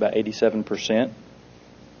 which would be about 87%.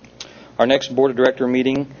 Our next Board of Director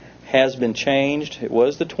meeting has been changed. It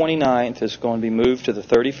was the 29th. It's going to be moved to the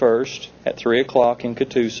 31st at 3 o'clock in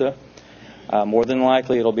Catoosa. More than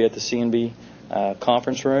likely, it'll be at the C&B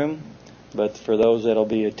conference room. But for those that will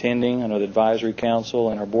be attending, I know the Advisory Council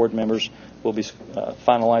and our board members will be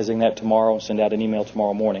finalizing that tomorrow and send out an email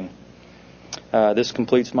tomorrow morning. This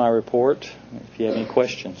completes my report. If you have any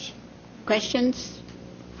questions. Questions?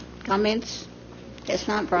 Comments? If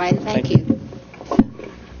not, Brian, thank you.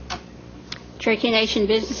 Cherokee Nation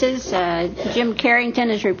Businesses, Jim Carrington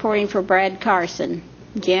is reporting for Brad Carson.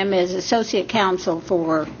 Jim is Associate Counsel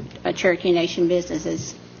for Cherokee Nation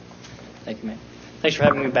Businesses. Thank you, ma'am. Thanks for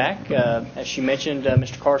having me back. As she mentioned,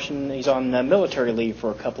 Mr. Carson, he's on military leave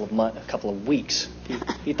for a couple of weeks.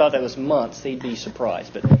 He thought that was months. He'd be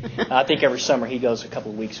surprised. But I think every summer he goes a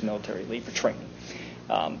couple of weeks military leave for training.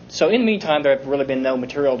 So in the meantime, there have really been no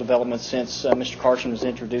material developments since Mr. Carson was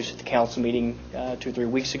introduced at the council meeting 2 or 3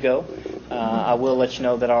 weeks ago. I will let you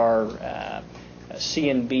know that our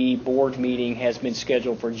C&B board meeting has been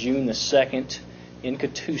scheduled for June the 2nd in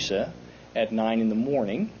Catoosa at 9 in the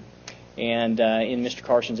morning. And in Mr.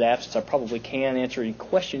 Carson's absence, I probably can answer any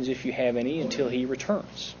questions if you have any until he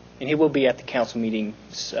returns. And he will be at the council meeting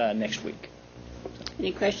next week.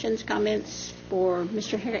 Any questions, comments for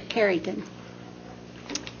Mr. Carrington?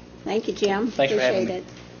 Thank you, Jim. Thanks for having me.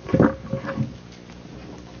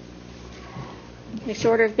 Next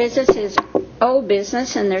order of business is old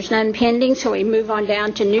business, and there's none pending, so we move on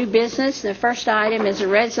down to new business. The first item is a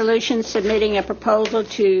resolution submitting a proposal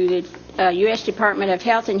to the U.S. Department of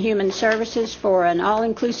Health and Human Services for an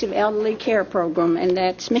all-inclusive elderly care program, and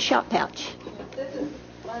that's Ms. Shopouch. This is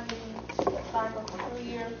funding cycle for 2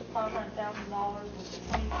 years, $500,000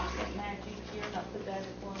 with 20% match each year, and I'll put that in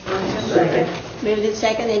Second. Moved in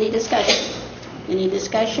second. Any discussion? Any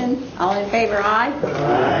discussion? All in favor, aye?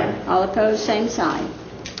 Aye. All opposed, same sign.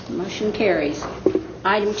 Motion carries.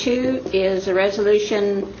 Item 2 is a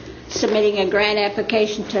resolution submitting a grant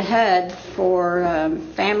application to HUD for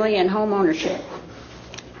family and home ownership.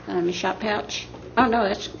 Ms. Shopouch. Oh, no,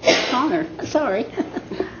 that's Connor. Sorry.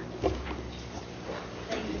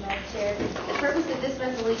 Thank you, Madam Chair. The purpose of this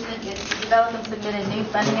resolution is to develop and submit a new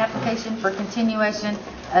funding application for continuation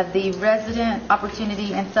of the Resident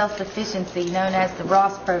Opportunity and Self-Sufficiency, known as the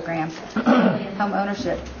ROSS program, in home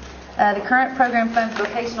ownership. The current program funds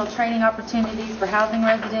vocational training opportunities for housing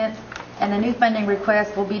residents, and the new funding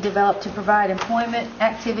request will be developed to provide employment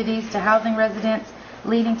activities to housing residents,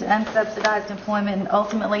 leading to unsubsidized employment and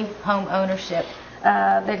ultimately home ownership.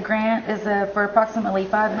 The grant is for approximately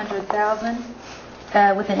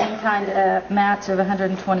 $500,000 with an in-kind match of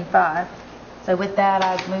 $125,000. So with that,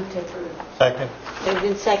 I move to approve. Second. Moved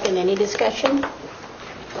in second. Any discussion?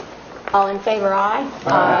 All in favor, aye?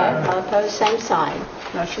 Aye. All opposed, same sign.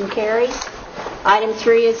 Motion carries. Item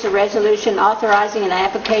 3 is a resolution authorizing an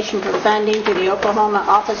application for funding to the Oklahoma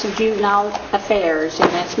Office of Juvenile Affairs,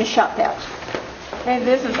 and that's Ms. Shopouch. And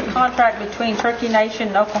this is a contract between Cherokee Nation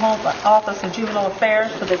and Oklahoma Office of Juvenile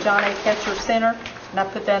Affairs for the John A. Ketcher Center, and I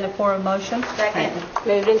put that in form of motion. Second.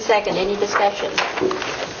 Moved in second. Any discussion?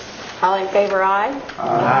 All in favor, aye?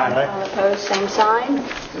 Aye. All opposed, same sign.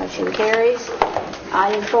 Motion carries.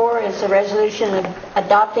 Item 4 is a resolution of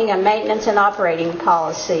adopting a maintenance and operating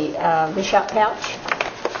policy. Ms. Shopouch.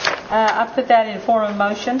 I put that in form of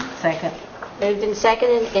motion. Second. Moved in second.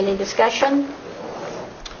 Any discussion?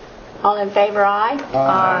 All in favor, aye?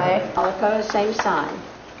 Aye. All opposed, same sign.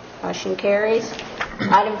 Motion carries.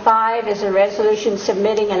 Item 5 is a resolution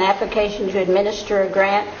submitting an application to administer a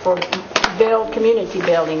grant for build community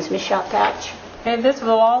buildings. Ms. Shopouch. And this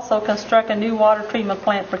will also construct a new water treatment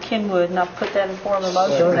plant for Kenwood, and I'll put that in form of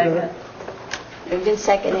motion. Second. Moved in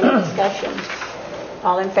second. Any discussion?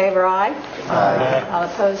 All in favor, aye? Aye. All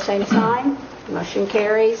opposed, same sign. Motion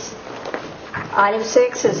carries. Item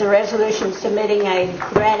 6 is a resolution submitting a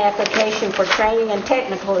grant application for training and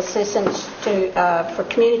technical assistance for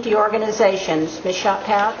community organizations. Ms.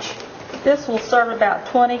 Shopouch. This will serve about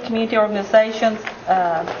 20 community organizations.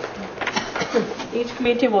 Each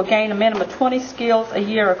community will gain a minimum of 20 skills a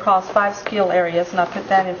year across 5 skill areas, and I put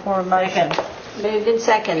that in form of motion. Moved in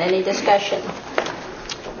second. Any discussion?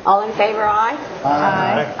 All in favor, aye?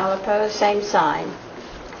 Aye. All opposed, same sign.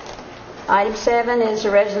 Item 7 is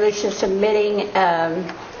a resolution submitting an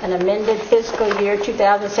amended fiscal year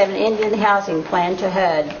 2007 Indian Housing Plan to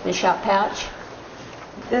HUD. Ms. Shopouch.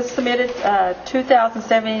 This submitted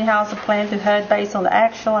 2017 housing plan to HUD based on the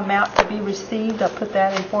actual amount to be received. I put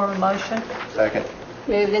that in form of motion. Second.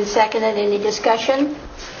 Moved and seconded. Any discussion?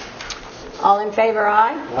 All in favor,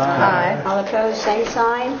 aye? Aye. All opposed, same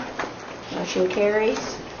sign. Motion carries.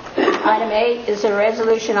 Item 8 is a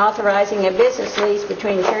resolution authorizing a business lease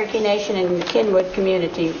between Cherokee Nation and Kenwood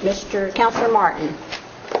Community. Mr. Councilor Martin.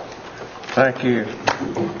 Thank you,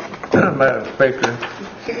 Madam Speaker.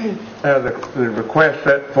 The request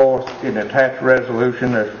set forth in the attached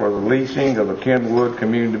resolution is for the leasing of the Kenwood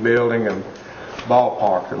Community Building and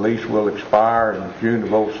Ballpark. The lease will expire in June of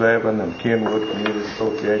 2007, and Kenwood Community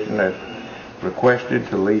Association has requested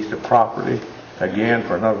to lease the property again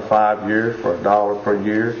for another 5 years for $1 per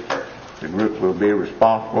year. The group will be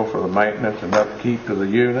responsible for the maintenance and upkeep of the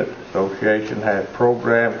unit. The association has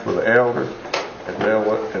programs for the elders as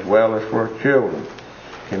well as for children.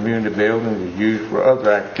 Community building is used for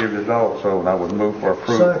other activities also, and I would move for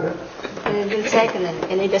approval. Moved and seconded.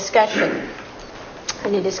 Any discussion?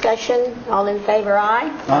 Any discussion? All in favor, aye?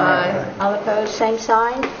 Aye. All opposed, same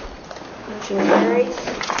sign. Motion carries.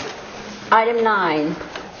 Item 9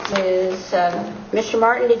 is, Mr.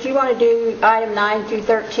 Martin, did you want to do item 9 through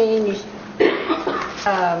 13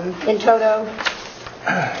 in toto?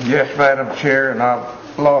 Yes, Madam Chair, and I've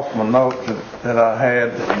lost my notes that I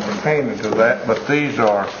had pertaining to that, but these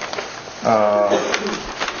are,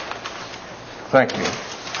 thank you.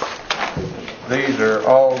 These are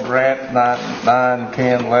all grant 9,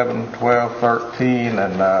 10, 11, 12, 13,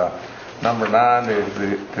 and number 9 is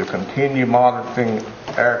to continue monitoring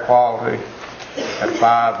air quality at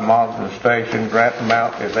 5 monitoring stations. Grant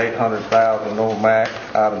amount is $800,000, no match.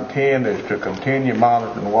 Item 10 is to continue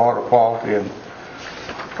monitoring water quality and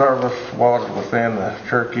service water within the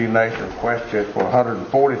Cherokee Nation. Request is for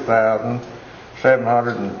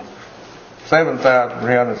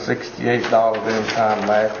 $70368 in-kind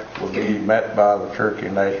match will be met by the Cherokee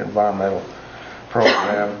Nation Environmental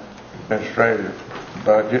Program Administrative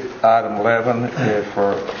Budget. Item 11 is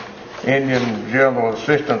for Indian General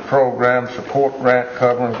Assistance Program support grant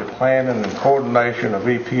covering the planning and coordination of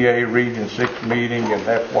EPA Region 6 meeting in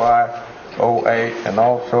FY08 and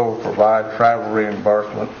also provide travel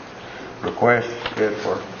reimbursement. Request is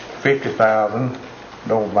for $50,000,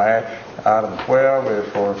 no match. Item 12 is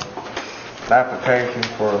for an application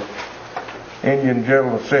for Indian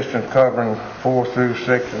General Assistance covering 4 through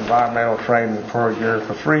 6 environmental training per year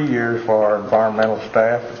for 3 years for our environmental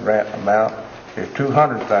staff. The grant amount is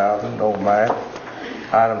 $200,000, no match.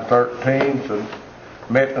 Item 13,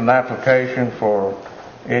 submit an application for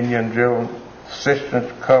Indian General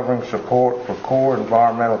Assistance covering support for core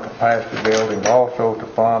environmental capacity building, also to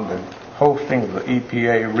fund the hosting of the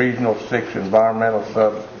EPA Regional 6 Environmental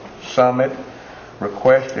Summit.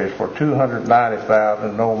 Request is for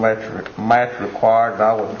 $290,000, no match required, and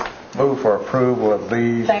I would move for approval of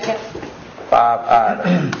these 5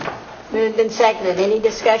 items. Moved and seconded. Any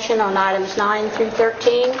discussion on items 9 through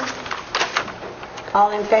 13?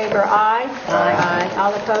 All in favor, aye. Aye.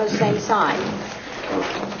 All opposed, same sign.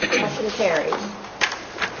 Motion carries.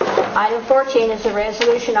 Item 14 is a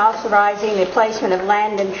resolution authorizing the placement of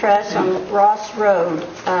land in trust on Ross Road,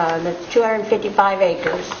 that's 255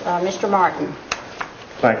 acres. Mr. Martin.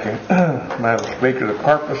 Thank you, Madam Speaker. The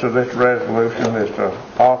purpose of this resolution is to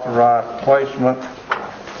authorize placement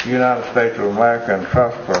United States of America in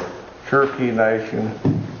trust for Cherokee Nation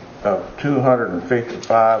of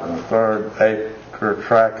 255 1/3 acre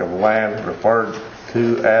tract of land referred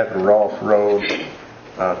to as Ross Road,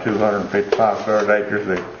 255 1/3 acres.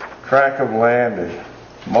 The tract of land is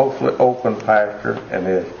mostly open pasture and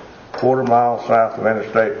is quarter mile south of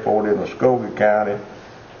Interstate 40 in Muskogee County,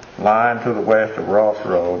 lying to the west of Ross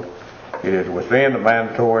Road. It is within the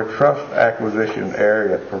mandatory trust acquisition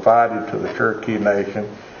area provided to the Cherokee Nation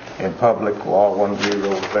in Public Law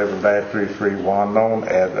 107-331, known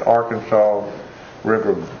as the Arkansas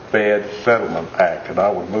Riverbed Settlement Act, and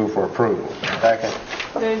I would move for approval. Second.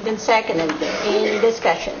 Moved and seconded. Any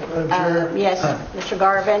discussion? Yes, Mr.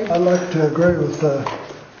 Garvin. I'd like to agree with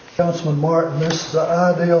Councilman Martin. This is the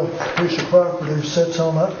ideal piece of property. It sits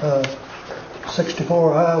on a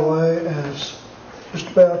 64 highway and it's just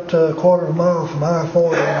about a quarter of a mile from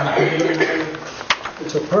I-40.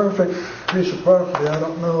 It's a perfect piece of property. I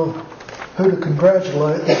don't know who to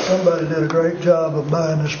congratulate, but somebody did a great job of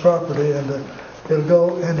buying this property, and it'll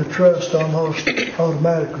go into trust almost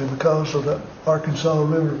automatically because of the Arkansas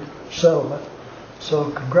River settlement. So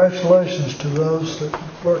congratulations to those that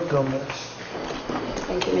worked on this.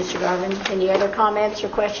 Thank you, Mr. Garvin. Any other comments or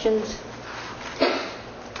questions?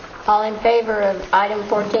 All in favor of item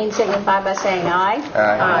 14 signify by saying aye.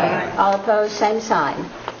 Aye. All opposed, same sign.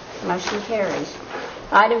 Motion carries.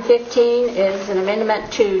 Item 15 is an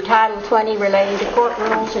amendment to Title 20 relating to court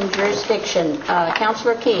rules and jurisdiction.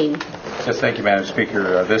 Councilor King. Yes, thank you, Madam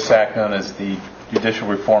Speaker. This act, known as the Judicial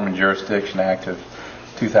Reform and Jurisdiction Act of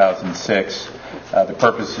 2006, the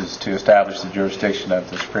purpose is to establish the jurisdiction of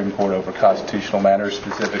the Supreme Court over constitutional matters,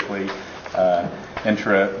 specifically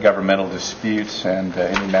intra-governmental disputes and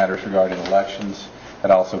any matters regarding elections.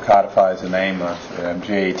 It also codifies the name of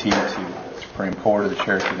JAT to the Supreme Court of the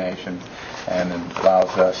Cherokee Nation, and it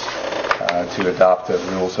allows us to adopt the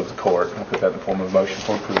rules of the court. I'll put that in the form of a motion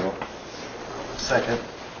for approval. Second.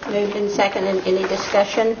 Moved and seconded. Any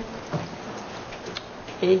discussion?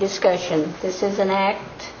 Any discussion? This is an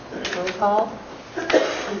act. Roll call.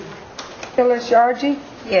 Phyllis Yargy?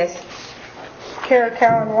 Yes. Kara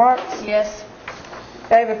Cowan Watts? Yes.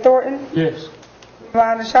 David Thornton? Yes.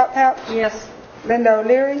 Lana Shophouse? Yes. Linda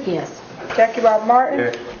O'Leary? Yes. Jackie Bob Martin?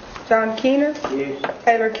 Yes. John Keener? Yes.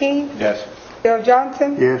 Taylor King? Yes. Bill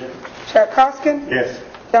Johnson? Yes. Chuck Hoskin? Yes.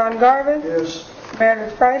 John Garvin? Yes.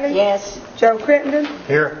 Meredith Fraley? Yes. Joe Crittenden?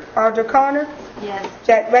 Here. Audra Connor? Yes.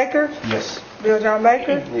 Jack Baker? Yes. Bill John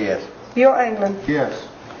Baker? Yes. Bill England? Yes.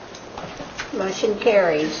 Motion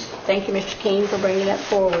carries. Thank you, Mr. King, for bringing that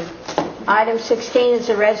forward. Item 16 is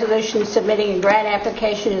a resolution submitting a grant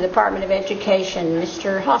application to the Department of Education.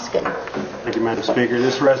 Mr. Hoskin. Thank you, Madam Speaker.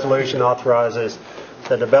 This resolution authorizes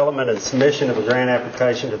the development and submission of a grant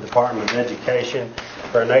application to the Department of Education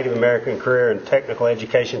for a Native American Career and Technical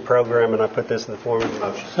Education Program, and I put this in the form of a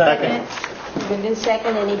motion. Second. Moved in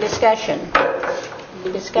second. Any discussion?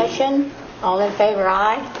 Any discussion? All in favor,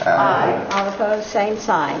 aye. Aye. All opposed, same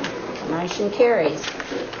sign. Motion carries.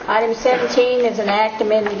 Item 17 is an act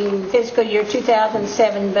amending fiscal year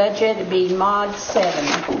 2007 budget. It'd be Mod 7.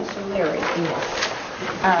 Mr. Leary.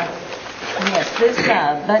 Yes, this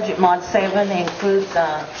budget Mod 7 includes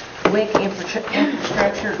WIC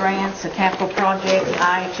infrastructure grants, capital projects,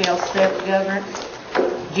 IHL STEP governance,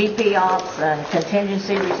 GP ops, and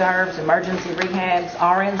contingency reserves, emergency rehabs,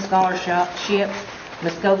 RN scholarships,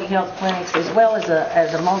 Muskogee Health Clinics, as well as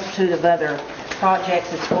a multitude of other projects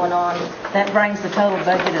that's going on. That brings the total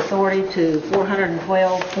budget authority to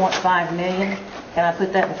 $412.5 million. Can I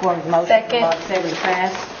put that in form of motion? Second. Mod 7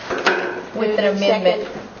 pass. With an amendment.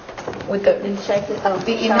 With the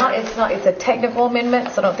it's a technical amendment,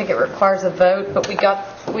 so I don't think it requires a vote. But we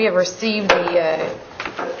have received the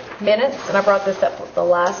minutes, and I brought this up at the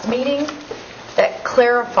last meeting. That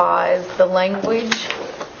clarifies the language.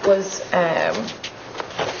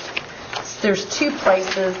 There's two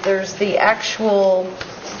places. There's the actual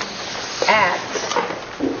act.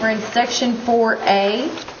 We're in section 4A.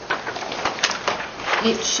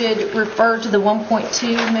 It should refer to the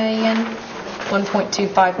 1.2 million.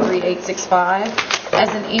 1.253865 as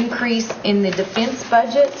an increase in the defense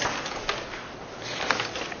budget.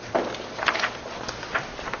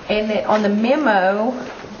 And then on the memo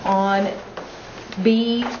on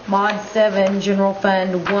B Mod 7 General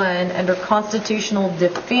Fund 1 under Constitutional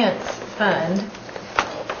Defense Fund,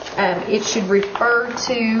 it should refer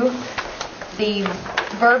to the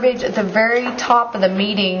verbiage at the very top of the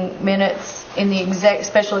meeting minutes in the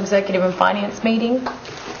special executive and finance meeting,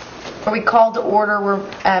 where we called to order where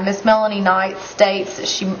Miss Melanie Knight states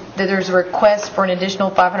that there's a request for an additional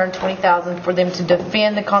 $520,000 for them to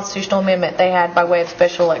defend the constitutional amendment they had by way of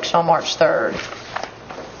special election on March 3rd.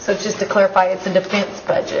 So just to clarify, it's a defense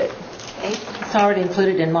budget. Okay. It's already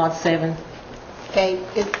included in Mod 7. Okay,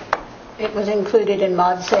 it was included in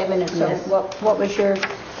Mod 7, and so yes. What was your...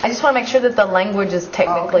 I just want to make sure that the language is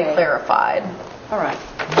technically clarified. All right.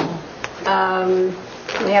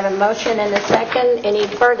 We have a motion and a second. Any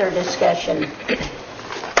further discussion?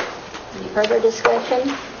 Any further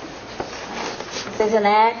discussion? This is an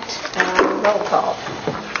act. Roll call.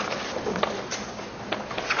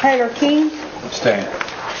 Taylor King. Abstain.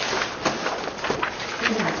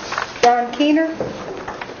 John Keener.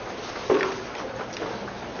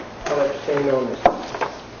 I'll abstain on this.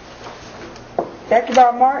 Jackie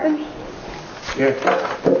Bob Martin. Yes.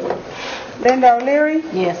 Linda O'Leary.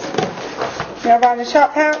 Yes. Melvina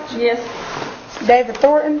Shophouse. Yes. David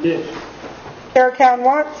Thornton. Yes. Cherokee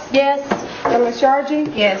Watts. Yes. Phyllis Yargy.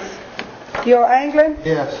 Yes. Gil Anglin.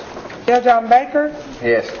 Yes. Bill John Baker.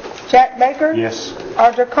 Yes. Jack Baker. Yes.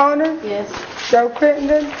 Audra Connor. Yes. Joe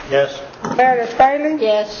Crittenden. Yes. Meredith Bailey.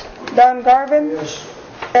 Yes. Don Garvin. Yes.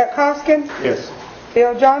 Eric Hoskins. Yes.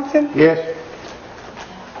 Bill Johnson. Yes.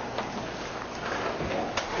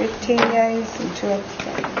 15 yeas and 2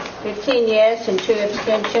 abstentions. 15 yes and 2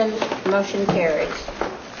 abstentions. Motion carries.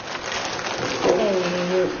 Okay,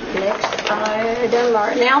 next item, our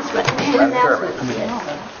announcement. Yes.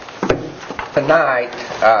 Tonight,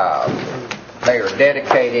 they are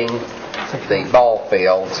dedicating the ball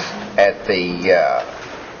fields at the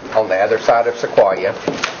on the other side of Sequoia.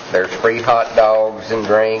 There's free hot dogs and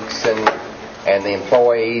drinks, and the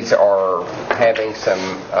employees are having some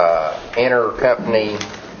intercompany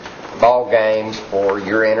ball games for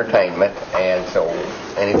your entertainment, and so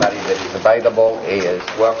anybody that is available is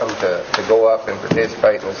welcome to go up and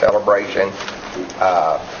participate in the celebration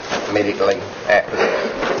immediately after that.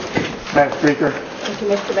 Madam Speaker, Thank you,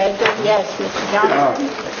 Mr. Baker. Yes, Mr. Johnson.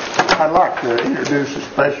 I'd like to introduce a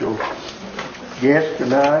special guest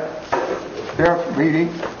tonight, sheriff's meeting,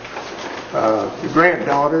 the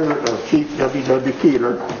granddaughter of Chief W.W.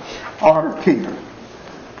 Keeler, Honor Keeler.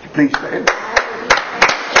 Please stand.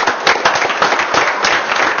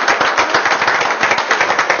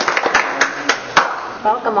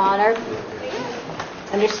 Welcome, Honor.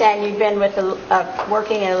 Understand you've been with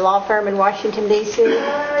working in a law firm in Washington, D.C.?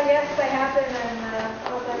 Yes, I have been, and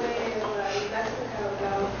on my way to New Mexico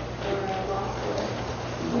now for law school.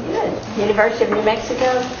 Good. University of New Mexico?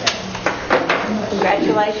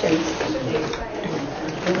 Congratulations.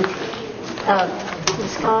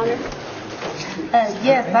 Ms. Connor?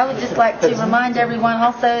 Yes, I would just like to remind everyone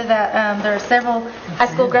also that there are several high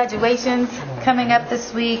school graduations coming up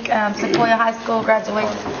this week. Sequoia High School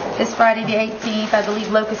graduates this Friday the 18th. I believe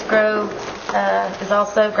Locust Grove is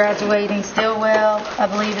also graduating. Stillwell, I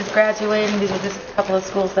believe, is graduating. These are just a couple of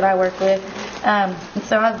schools that I work with. And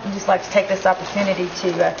so I'd just like to take this opportunity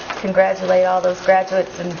to congratulate all those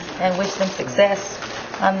graduates and wish them success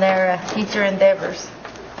on their future endeavors.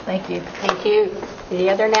 Thank you. Thank you. Any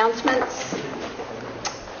other announcements?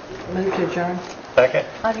 Move to adjourn. Second.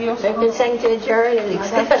 Moved and seconded to adjourn. Any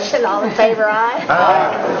discussion? All in favor, aye?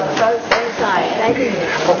 Aye. Opposed, same sign. Thank you.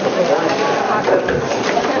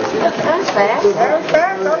 That's fast. That was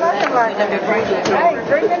fast. I like it like that. Hey,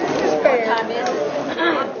 3 minutes is fair. What time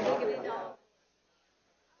is it?